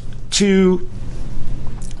evidence to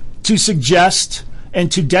suggest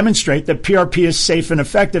and to demonstrate that PRP is safe and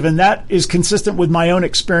effective. And that is consistent with my own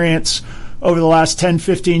experience over the last 10,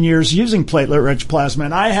 15 years using platelet-rich plasma.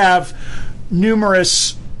 And I have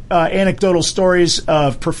numerous anecdotal stories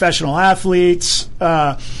of professional athletes,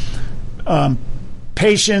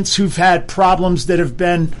 patients who've had problems that have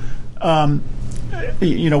been,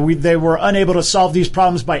 they were unable to solve these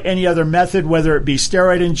problems by any other method, whether it be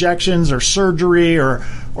steroid injections or surgery or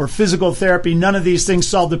physical therapy. None of these things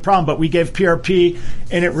solved the problem, but we gave PRP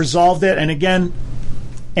and it resolved it. And again,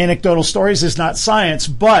 anecdotal stories is not science,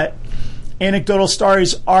 but anecdotal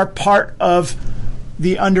stories are part of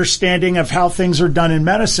the understanding of how things are done in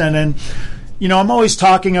medicine. And, I'm always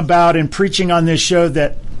talking about and preaching on this show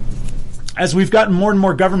that as we've gotten more and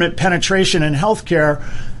more government penetration in healthcare,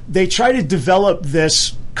 they try to develop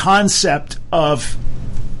this concept of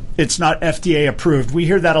it's not FDA approved. We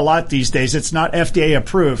hear that a lot these days. It's not FDA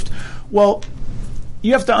approved. Well,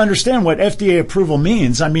 you have to understand what FDA approval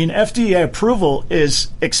means. I mean, FDA approval is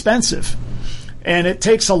expensive, and it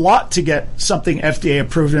takes a lot to get something FDA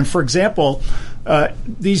approved. And for example,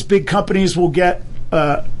 these big companies will get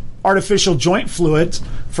artificial joint fluids,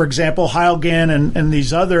 for example, Hyalgan and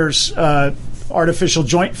these others, artificial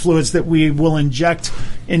joint fluids that we will inject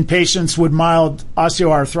in patients with mild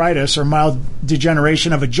osteoarthritis or mild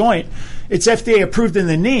degeneration of a joint. It's FDA approved in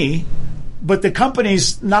the knee, but the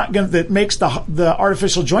company's that makes the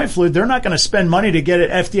artificial joint fluid, they're not going to spend money to get it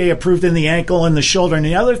FDA approved in the ankle and the shoulder and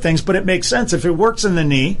the other things, but it makes sense. If it works in the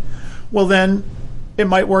knee, well then it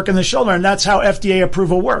might work in the shoulder, and that's how FDA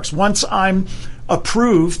approval works. Once I'm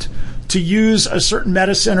approved to use a certain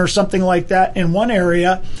medicine or something like that in one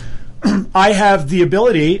area, I have the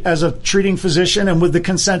ability as a treating physician and with the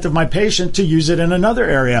consent of my patient to use it in another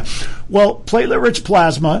area. Well, platelet-rich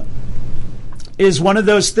plasma is one of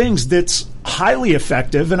those things that's highly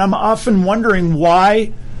effective, and I'm often wondering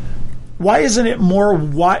why isn't it more?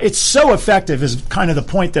 Why it's so effective is kind of the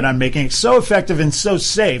point that I'm making. It's so effective and so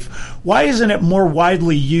safe. Why isn't it more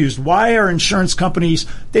widely used? Why are insurance companies,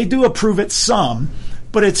 they do approve it some,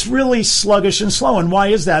 but it's really sluggish and slow. And why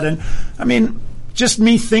is that? And I mean, just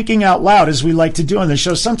me thinking out loud, as we like to do on the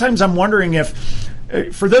show, sometimes I'm wondering if,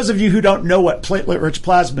 for those of you who don't know what platelet-rich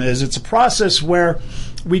plasma is, it's a process where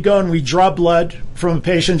we go and we draw blood from a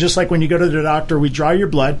patient, just like when you go to the doctor, we draw your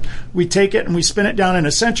blood, we take it and we spin it down in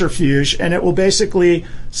a centrifuge, and it will basically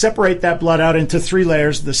separate that blood out into three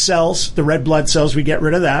layers. The cells, the red blood cells, we get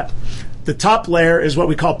rid of that. The top layer is what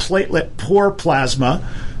we call platelet-poor plasma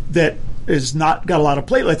that is not got a lot of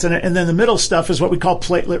platelets in it, and then the middle stuff is what we call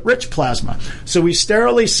platelet-rich plasma. So we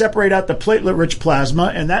sterilely separate out the platelet-rich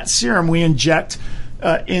plasma, and that serum we inject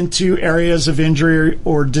into areas of injury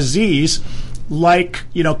or disease, like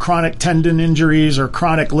chronic tendon injuries or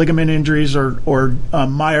chronic ligament injuries or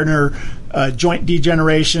minor joint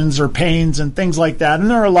degenerations or pains and things like that. And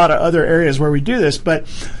there are a lot of other areas where we do this, but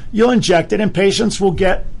you'll inject it and patients will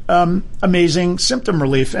get amazing symptom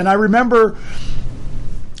relief. And I remember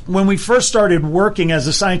when we first started working as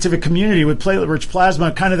a scientific community with platelet-rich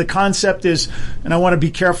plasma, kind of the concept is, and I want to be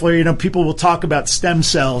careful here, people will talk about stem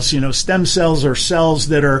cells. Stem cells are cells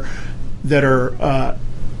that are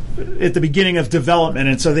at the beginning of development,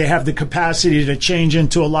 and so they have the capacity to change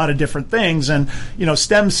into a lot of different things. And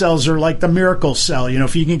stem cells are like the miracle cell.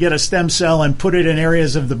 If you can get a stem cell and put it in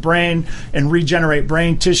areas of the brain and regenerate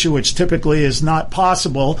brain tissue, which typically is not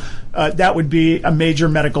possible, that would be a major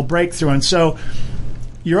medical breakthrough. And so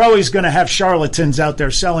you're always going to have charlatans out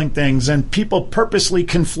there selling things, and people purposely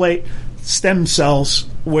conflate stem cells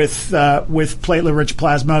with platelet-rich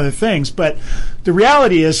plasma and other things. But the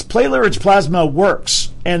reality is platelet-rich plasma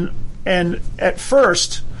works. And at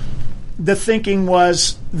first, the thinking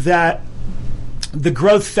was that the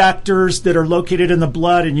growth factors that are located in the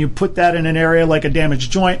blood, and you put that in an area like a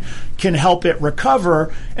damaged joint, can help it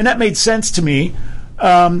recover. And that made sense to me.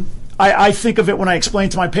 I think of it when I explain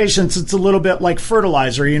to my patients, it's a little bit like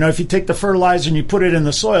fertilizer. If you take the fertilizer and you put it in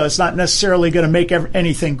the soil, it's not necessarily going to make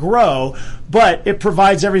anything grow, but it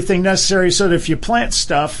provides everything necessary so that if you plant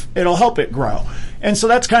stuff, it'll help it grow. And so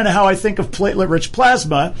that's kind of how I think of platelet-rich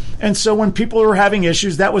plasma. And so when people were having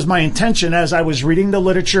issues, that was my intention as I was reading the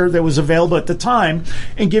literature that was available at the time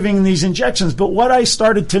and giving these injections. But what I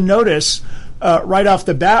started to notice right off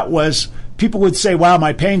the bat was people would say, wow,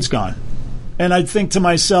 my pain's gone. And I'd think to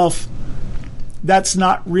myself, that's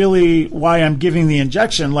not really why I'm giving the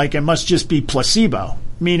injection. Like, it must just be placebo,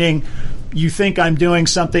 meaning you think I'm doing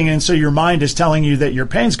something, and so your mind is telling you that your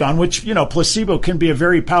pain's gone, which, placebo can be a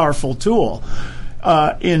very powerful tool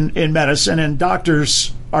in medicine, and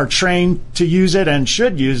doctors are trained to use it and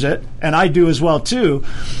should use it, and I do as well too.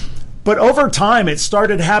 But over time, it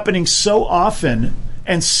started happening so often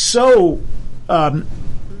and so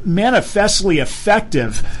manifestly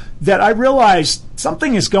effective that I realized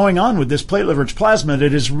something is going on with this platelet-rich plasma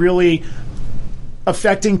that is really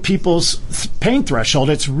affecting people's pain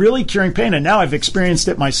threshold. It's really curing pain, and now I've experienced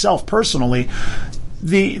it myself personally.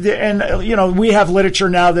 We have literature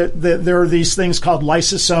now that there are these things called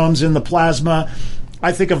lysosomes in the plasma.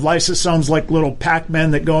 I think of lysosomes like little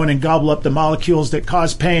Pac-Men that go in and gobble up the molecules that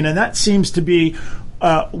cause pain, and that seems to be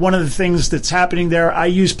one of the things that's happening there. I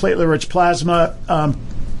use platelet-rich plasma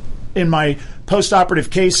in my post-operative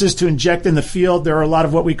cases to inject in the field. There are a lot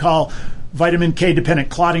of what we call vitamin K dependent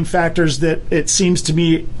clotting factors that it seems to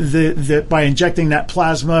me that by injecting that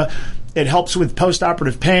plasma, it helps with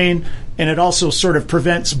post-operative pain, and it also sort of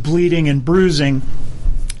prevents bleeding and bruising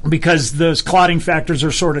because those clotting factors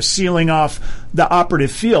are sort of sealing off the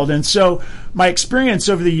operative field. And so my experience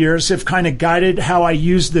over the years have kind of guided how I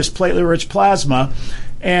use this platelet-rich plasma,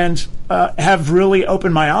 and have really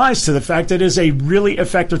opened my eyes to the fact that it is a really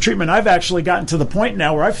effective treatment. I've actually gotten to the point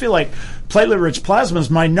now where I feel like platelet-rich plasma is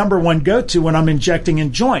my number one go-to when I'm injecting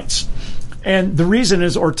in joints. And the reason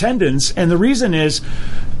is, or tendons, and the reason is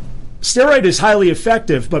steroid is highly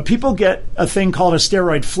effective, but people get a thing called a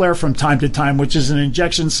steroid flare from time to time, which is an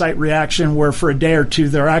injection site reaction where for a day or two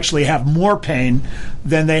they'll actually have more pain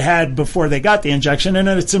than they had before they got the injection. And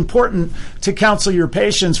it's important to counsel your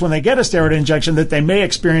patients when they get a steroid injection that they may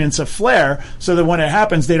experience a flare so that when it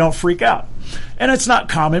happens, they don't freak out. And it's not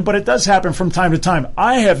common, but it does happen from time to time.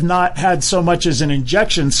 I have not had so much as an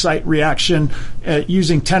injection site reaction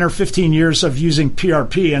using 10 or 15 years of using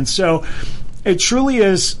PRP. And so it truly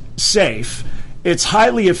is safe. It's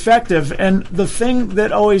highly effective. And the thing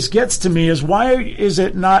that always gets to me is, why is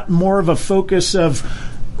it not more of a focus of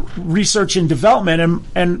research and development?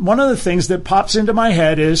 And one of the things that pops into my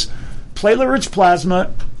head is platelet-rich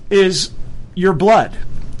plasma is your blood.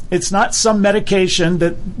 It's not some medication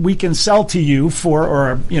that we can sell to you for,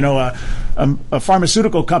 or a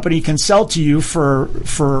pharmaceutical company can sell to you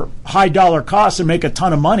for high dollar costs and make a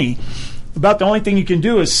ton of money. About the only thing you can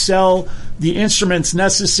do is sell the instruments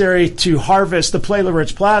necessary to harvest the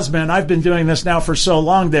platelet-rich plasma, and I've been doing this now for so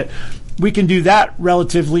long that we can do that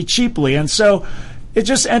relatively cheaply. And so it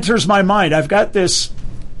just enters my mind. I've got this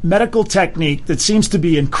medical technique that seems to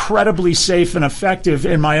be incredibly safe and effective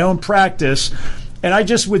in my own practice, and I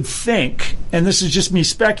just would think, and this is just me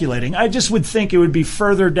speculating, I just would think it would be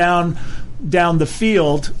further down the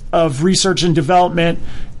field of research and development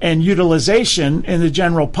and utilization in the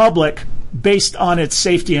general public based on its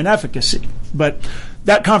safety and efficacy. But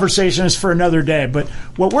that conversation is for another day. But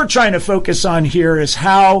what we're trying to focus on here is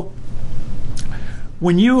how,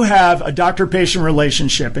 when you have a doctor-patient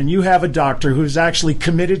relationship and you have a doctor who's actually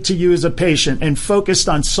committed to you as a patient and focused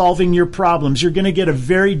on solving your problems, you're going to get a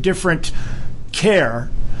very different care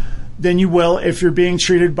than you will if you're being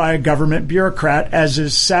treated by a government bureaucrat, as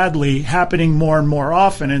is sadly happening more and more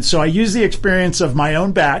often. And so I use the experience of my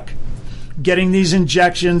own back, getting these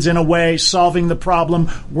injections in a way, solving the problem,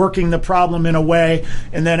 working the problem in a way,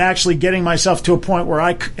 and then actually getting myself to a point where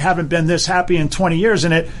I haven't been this happy in 20 years.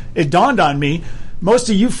 And it dawned on me, most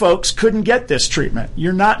of you folks couldn't get this treatment.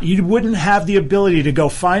 You wouldn't have the ability to go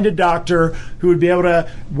find a doctor who would be able to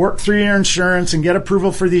work through your insurance and get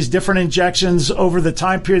approval for these different injections over the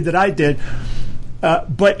time period that I did.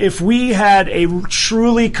 But if we had a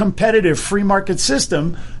truly competitive free market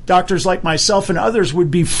system, doctors like myself and others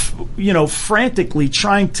would be, frantically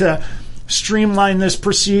trying to streamline this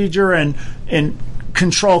procedure and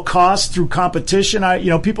control costs through competition.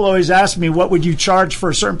 People always ask me, what would you charge for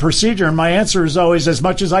a certain procedure? And my answer is always as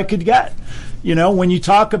much as I could get. When you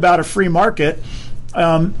talk about a free market,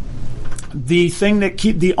 the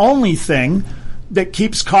only thing that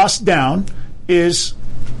keeps costs down is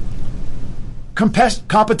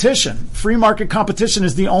competition. Free market competition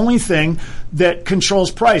is the only thing that controls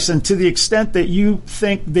price. And to the extent that you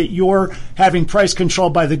think that you're having price control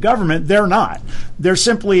by the government, they're not. They're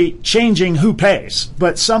simply changing who pays.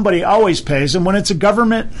 But somebody always pays. And when it's a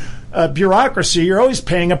government bureaucracy, you're always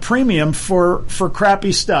paying a premium for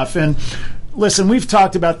crappy stuff. And listen, we've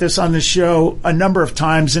talked about this on the show a number of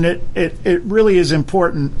times, and it really is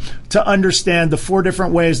important to understand the four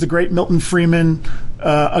different ways. The great Milton Friedman,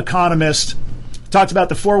 economist, talked about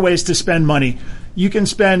the four ways to spend money. You can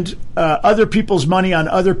spend other people's money on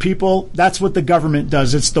other people. That's what the government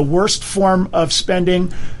does. It's the worst form of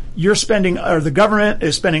spending. The government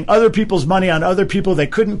is spending other people's money on other people. They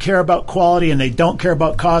couldn't care about quality and they don't care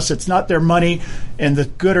about costs. It's not their money, and the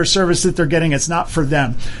good or service that they're getting, it's not for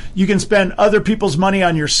them. You can spend other people's money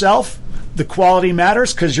on yourself. The quality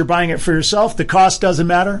matters because you're buying it for yourself. The cost doesn't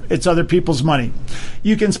matter. It's other people's money.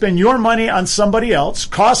 You can spend your money on somebody else.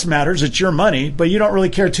 Cost matters. It's your money, but you don't really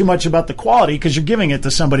care too much about the quality because you're giving it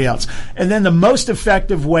to somebody else. And then the most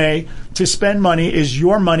effective way to spend money is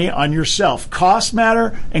your money on yourself. Cost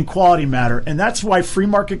matter and quality matter. And that's why free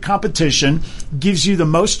market competition gives you the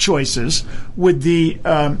most choices with the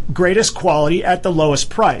greatest quality at the lowest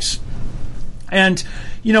price. And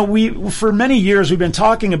for many years we've been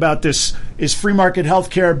talking about this: is free market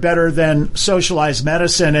healthcare better than socialized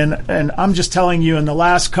medicine? And I'm just telling you, in the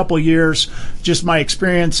last couple of years, just my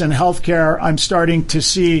experience in healthcare, I'm starting to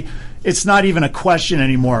see it's not even a question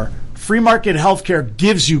anymore. Free market healthcare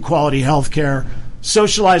gives you quality healthcare.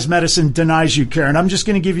 Socialized medicine denies you care. And I'm just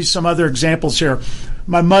going to give you some other examples here.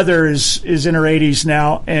 My mother is in her 80s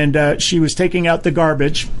now, and she was taking out the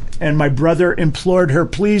garbage. And my brother implored her,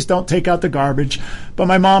 please don't take out the garbage. But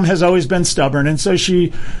my mom has always been stubborn. And so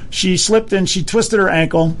she slipped and she twisted her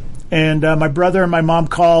ankle. And my brother and my mom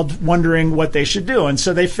called wondering what they should do. And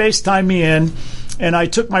so they FaceTimed me in. And I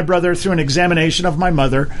took my brother through an examination of my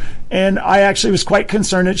mother. And I actually was quite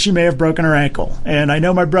concerned that she may have broken her ankle. And I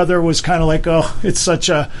know my brother was kind of like, oh, it's such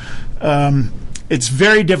a... It's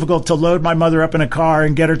very difficult to load my mother up in a car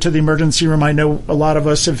and get her to the emergency room. I know a lot of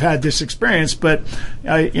us have had this experience, but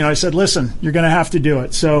I said, listen, you're going to have to do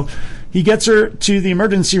it. So he gets her to the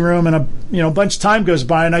emergency room, and a bunch of time goes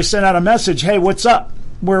by, and I sent out a message, hey, what's up?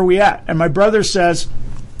 Where are we at? And my brother says,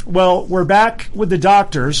 well, we're back with the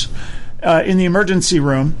doctors in the emergency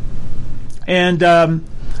room, and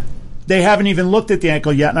they haven't even looked at the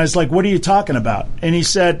ankle yet. And I was like, what are you talking about? And he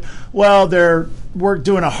said, well, we're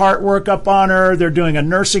doing a heart workup on her. They're doing a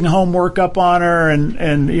nursing home workup on her and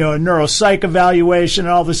a neuropsych evaluation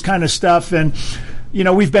and all this kind of stuff. And,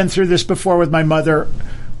 we've been through this before with my mother.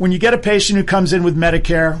 When you get a patient who comes in with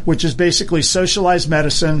Medicare, which is basically socialized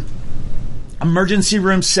medicine, emergency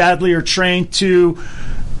rooms sadly are trained to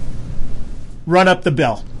run up the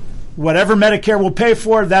bill. Whatever Medicare will pay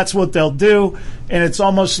for, that's what they'll do. And it's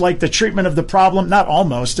almost like the treatment of the problem, not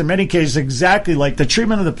almost, in many cases exactly like the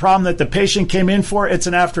treatment of the problem that the patient came in for, it's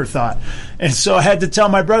an afterthought. And so I had to tell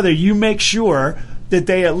my brother, you make sure that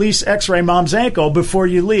they at least x-ray mom's ankle before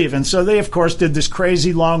you leave. And so they, of course, did this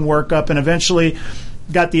crazy long workup and eventually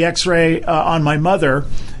got the x-ray on my mother,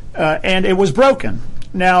 and it was broken.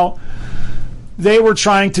 Now, they were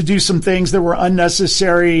trying to do some things that were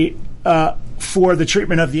unnecessary for the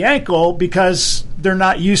treatment of the ankle because they're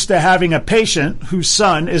not used to having a patient whose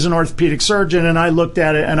son is an orthopedic surgeon. And I looked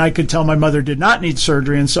at it and I could tell my mother did not need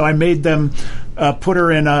surgery. And so I made them put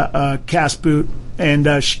her in a cast boot,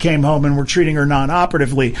 and she came home, and we're treating her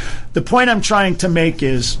non-operatively. The point I'm trying to make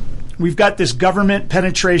is we've got this government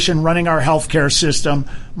penetration running our healthcare system.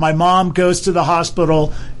 My mom goes to the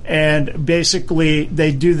hospital, and basically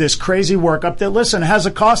they do this crazy workup that, listen, has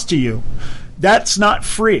a cost to you. That's not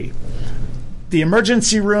free. The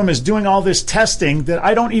emergency room is doing all this testing that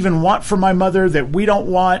I don't even want for my mother, that we don't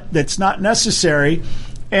want, that's not necessary.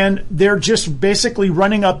 And they're just basically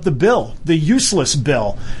running up the bill, the useless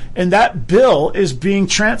bill. And that bill is being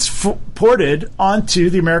transported onto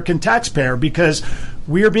the American taxpayer because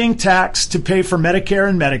we are being taxed to pay for Medicare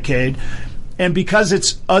and Medicaid. And because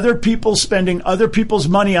it's other people spending other people's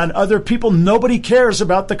money on other people, nobody cares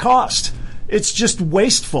about the cost. It's just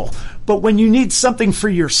wasteful. But when you need something for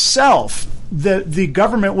yourself, the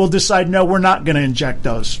government will decide, no, we're not going to inject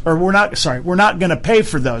those, or we're not going to pay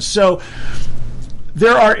for those. So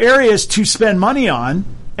there are areas to spend money on,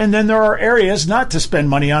 and then there are areas not to spend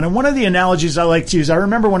money on. And one of the analogies I like to use, I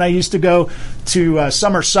remember when I used to go to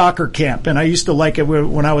summer soccer camp, and I used to like it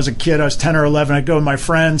when I was a kid. I was 10 or 11. I'd go with my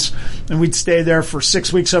friends, and we'd stay there for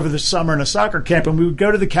 6 weeks over the summer in a soccer camp, and we would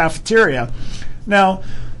go to the cafeteria. Now,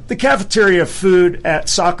 the cafeteria food at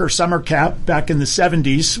soccer summer camp back in the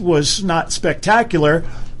 70s was not spectacular,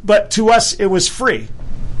 but to us it was free.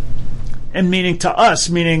 And meaning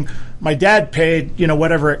my dad paid,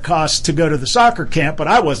 whatever it cost to go to the soccer camp, but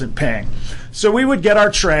I wasn't paying. So we would get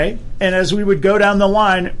our tray, and as we would go down the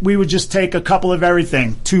line, we would just take a couple of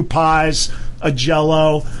everything, 2 pies, a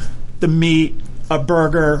Jell-O, the meat, a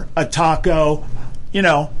burger, a taco,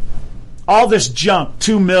 all this junk,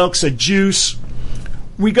 2 milks, a juice.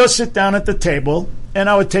 We go sit down at the table, and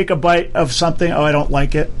I would take a bite of something. Oh, I don't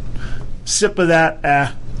like it. Sip of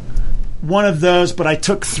that. One of those, but I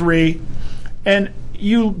took 3. And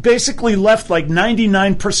you basically left like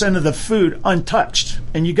 99% of the food untouched.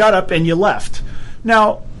 And you got up and you left.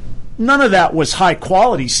 Now, none of that was high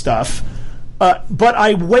quality stuff, but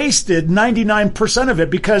I wasted 99% of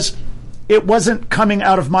it because it wasn't coming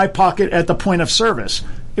out of my pocket at the point of service.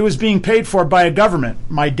 It was being paid for by a government,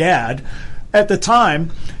 my dad, at the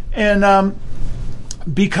time, And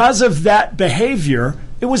because of that behavior,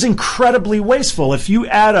 it was incredibly wasteful. If you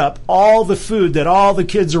add up all the food that all the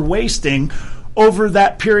kids are wasting over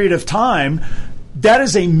that period of time, that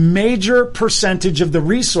is a major percentage of the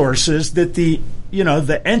resources that the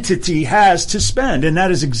entity has to spend. And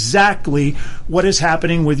that is exactly what is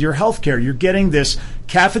happening with your healthcare. You're getting this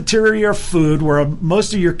cafeteria food where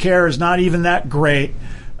most of your care is not even that great,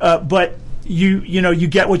 but you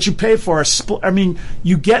get what you pay for.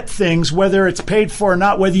 You get things whether it's paid for or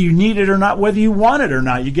not, whether you need it or not, whether you want it or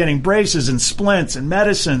not. You're getting braces and splints and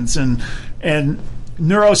medicines and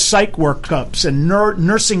neuropsych workups and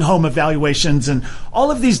nursing home evaluations and all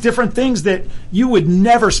of these different things that you would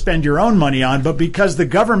never spend your own money on, but because the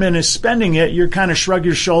government is spending it, you kind of shrug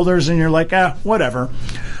your shoulders and you're like, whatever.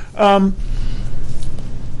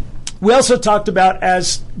 We also talked about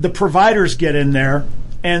as the providers get in there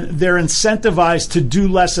and they're incentivized to do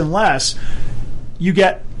less and less, you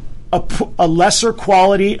get a lesser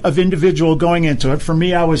quality of individual going into it. For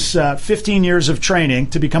me, I was 15 years of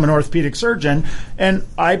training to become an orthopedic surgeon, and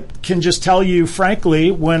I can just tell you,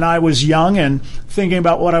 frankly, when I was young and thinking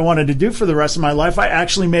about what I wanted to do for the rest of my life, I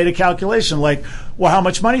actually made a calculation like, well, how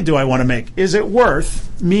much money do I want to make? Is it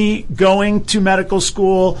worth me going to medical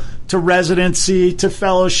school, to residency, to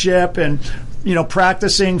fellowship, and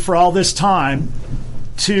practicing for all this time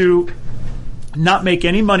to not make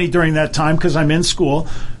any money during that time because I'm in school,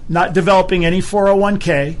 not developing any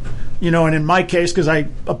 401k, and in my case, because I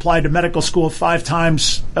applied to medical school 5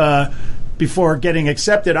 times before getting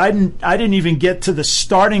accepted, I didn't even get to the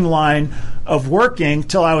starting line of working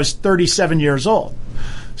till I was 37 years old.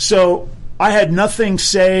 So I had nothing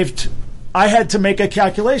saved. I had to make a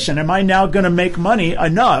calculation. Am I now going to make money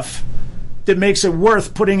enough that makes it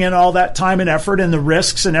worth putting in all that time and effort and the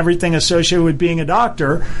risks and everything associated with being a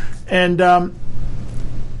doctor? And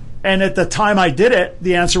at the time I did it,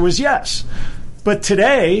 the answer was yes. But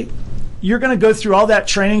today, you're going to go through all that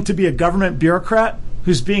training to be a government bureaucrat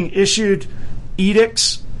who's being issued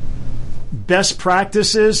edicts, best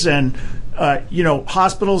practices, and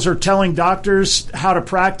hospitals are telling doctors how to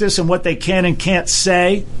practice and what they can and can't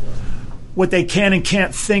say, what they can and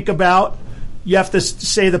can't think about. You have to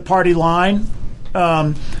say the party line.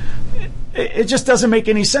 It just doesn't make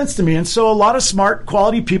any sense to me. And so a lot of smart,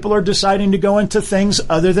 quality people are deciding to go into things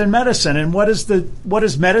other than medicine. And what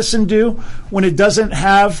does medicine do when it doesn't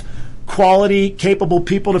have quality, capable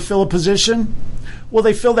people to fill a position? Well,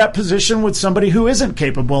 they fill that position with somebody who isn't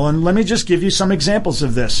capable. And let me just give you some examples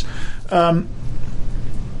of this. I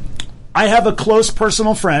have a close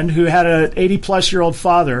personal friend who had an 80-plus-year-old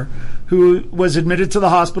father who was admitted to the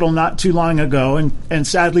hospital not too long ago, and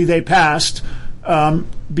sadly they passed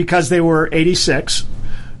because they were 86.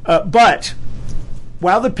 But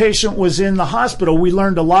while the patient was in the hospital, we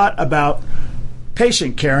learned a lot about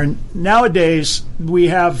patient care. And nowadays we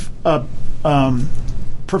have a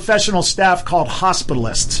professional staff called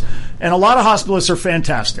hospitalists. And a lot of hospitalists are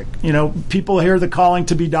fantastic. People hear the calling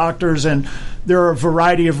to be doctors, and there are a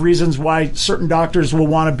variety of reasons why certain doctors will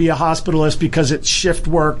want to be a hospitalist because it's shift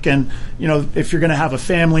work, and if you're going to have a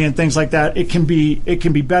family and things like that, it can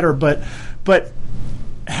be better. But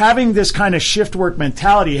having this kind of shift work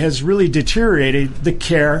mentality has really deteriorated the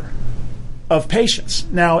care of patients.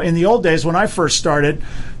 Now, in the old days when I first started,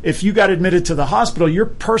 if you got admitted to the hospital, your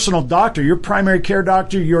personal doctor, your primary care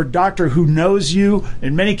doctor, your doctor who knows you,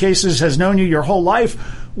 in many cases has known you your whole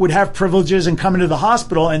life, would have privileges and come into the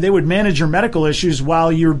hospital, and they would manage your medical issues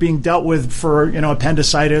while you're being dealt with for,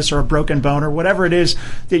 appendicitis or a broken bone or whatever it is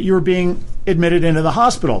that you're being admitted into the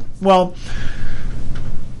hospital. Well,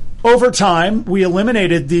 over time, we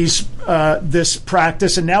eliminated this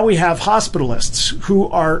practice, and now we have hospitalists who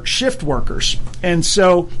are shift workers. And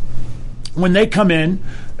so when they come in,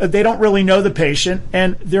 they don't really know the patient,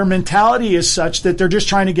 and their mentality is such that they're just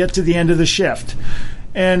trying to get to the end of the shift.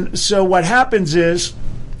 And so what happens is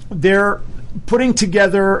they're putting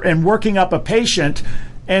together and working up a patient,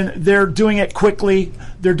 and they're doing it quickly.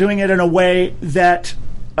 They're doing it in a way that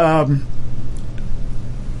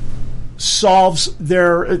solves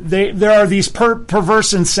there are these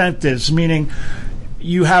perverse incentives, meaning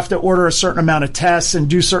you have to order a certain amount of tests and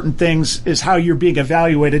do certain things is how you're being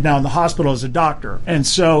evaluated now in the hospital as a doctor. And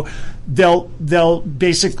so they'll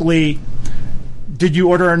basically, did you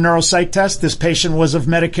order a neuropsych test? This patient was of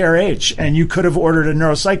Medicare age, and you could have ordered a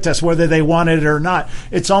neuropsych test whether they wanted it or not.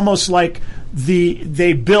 It's almost like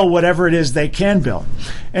they bill whatever it is they can bill.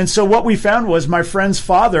 And so what we found was my friend's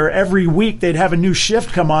father, every week they'd have a new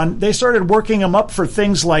shift come on. They started working him up for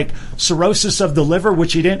things like cirrhosis of the liver,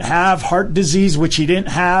 which he didn't have, heart disease, which he didn't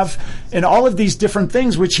have, and all of these different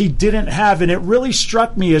things which he didn't have. And it really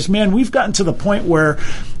struck me as, man, we've gotten to the point where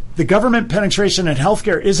the government penetration in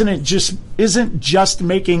healthcare isn't just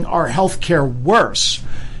making our healthcare worse.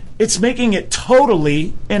 It's making it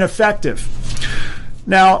totally ineffective.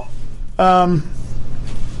 Now, I'm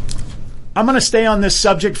going to stay on this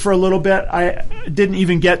subject for a little bit. I didn't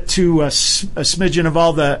even get to a smidgen of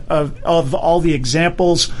all the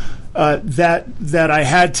examples that I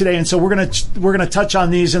had today, and so we're going to touch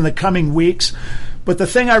on these in the coming weeks. But the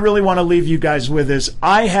thing I really want to leave you guys with is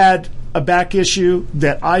I had a back issue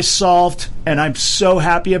that I solved, and I'm so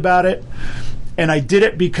happy about it. And I did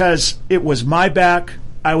it because it was my back.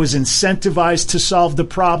 I was incentivized to solve the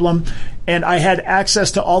problem, and I had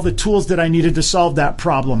access to all the tools that I needed to solve that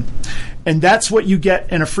problem. And that's what you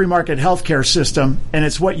get in a free market healthcare system, and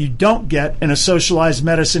it's what you don't get in a socialized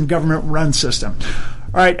medicine government-run system.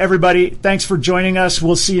 All right, everybody, thanks for joining us.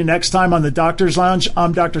 We'll see you next time on the Doctor's Lounge.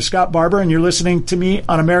 I'm Dr. Scott Barbour, and you're listening to me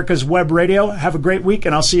on America's Web Radio. Have a great week,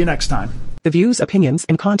 and I'll see you next time. The views, opinions,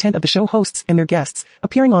 and content of the show hosts and their guests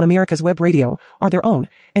appearing on America's Web Radio are their own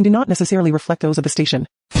and do not necessarily reflect those of the station.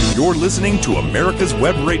 You're listening to America's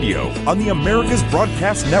Web Radio on the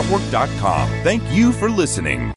AmericasBroadcastNetwork.com. Thank you for listening.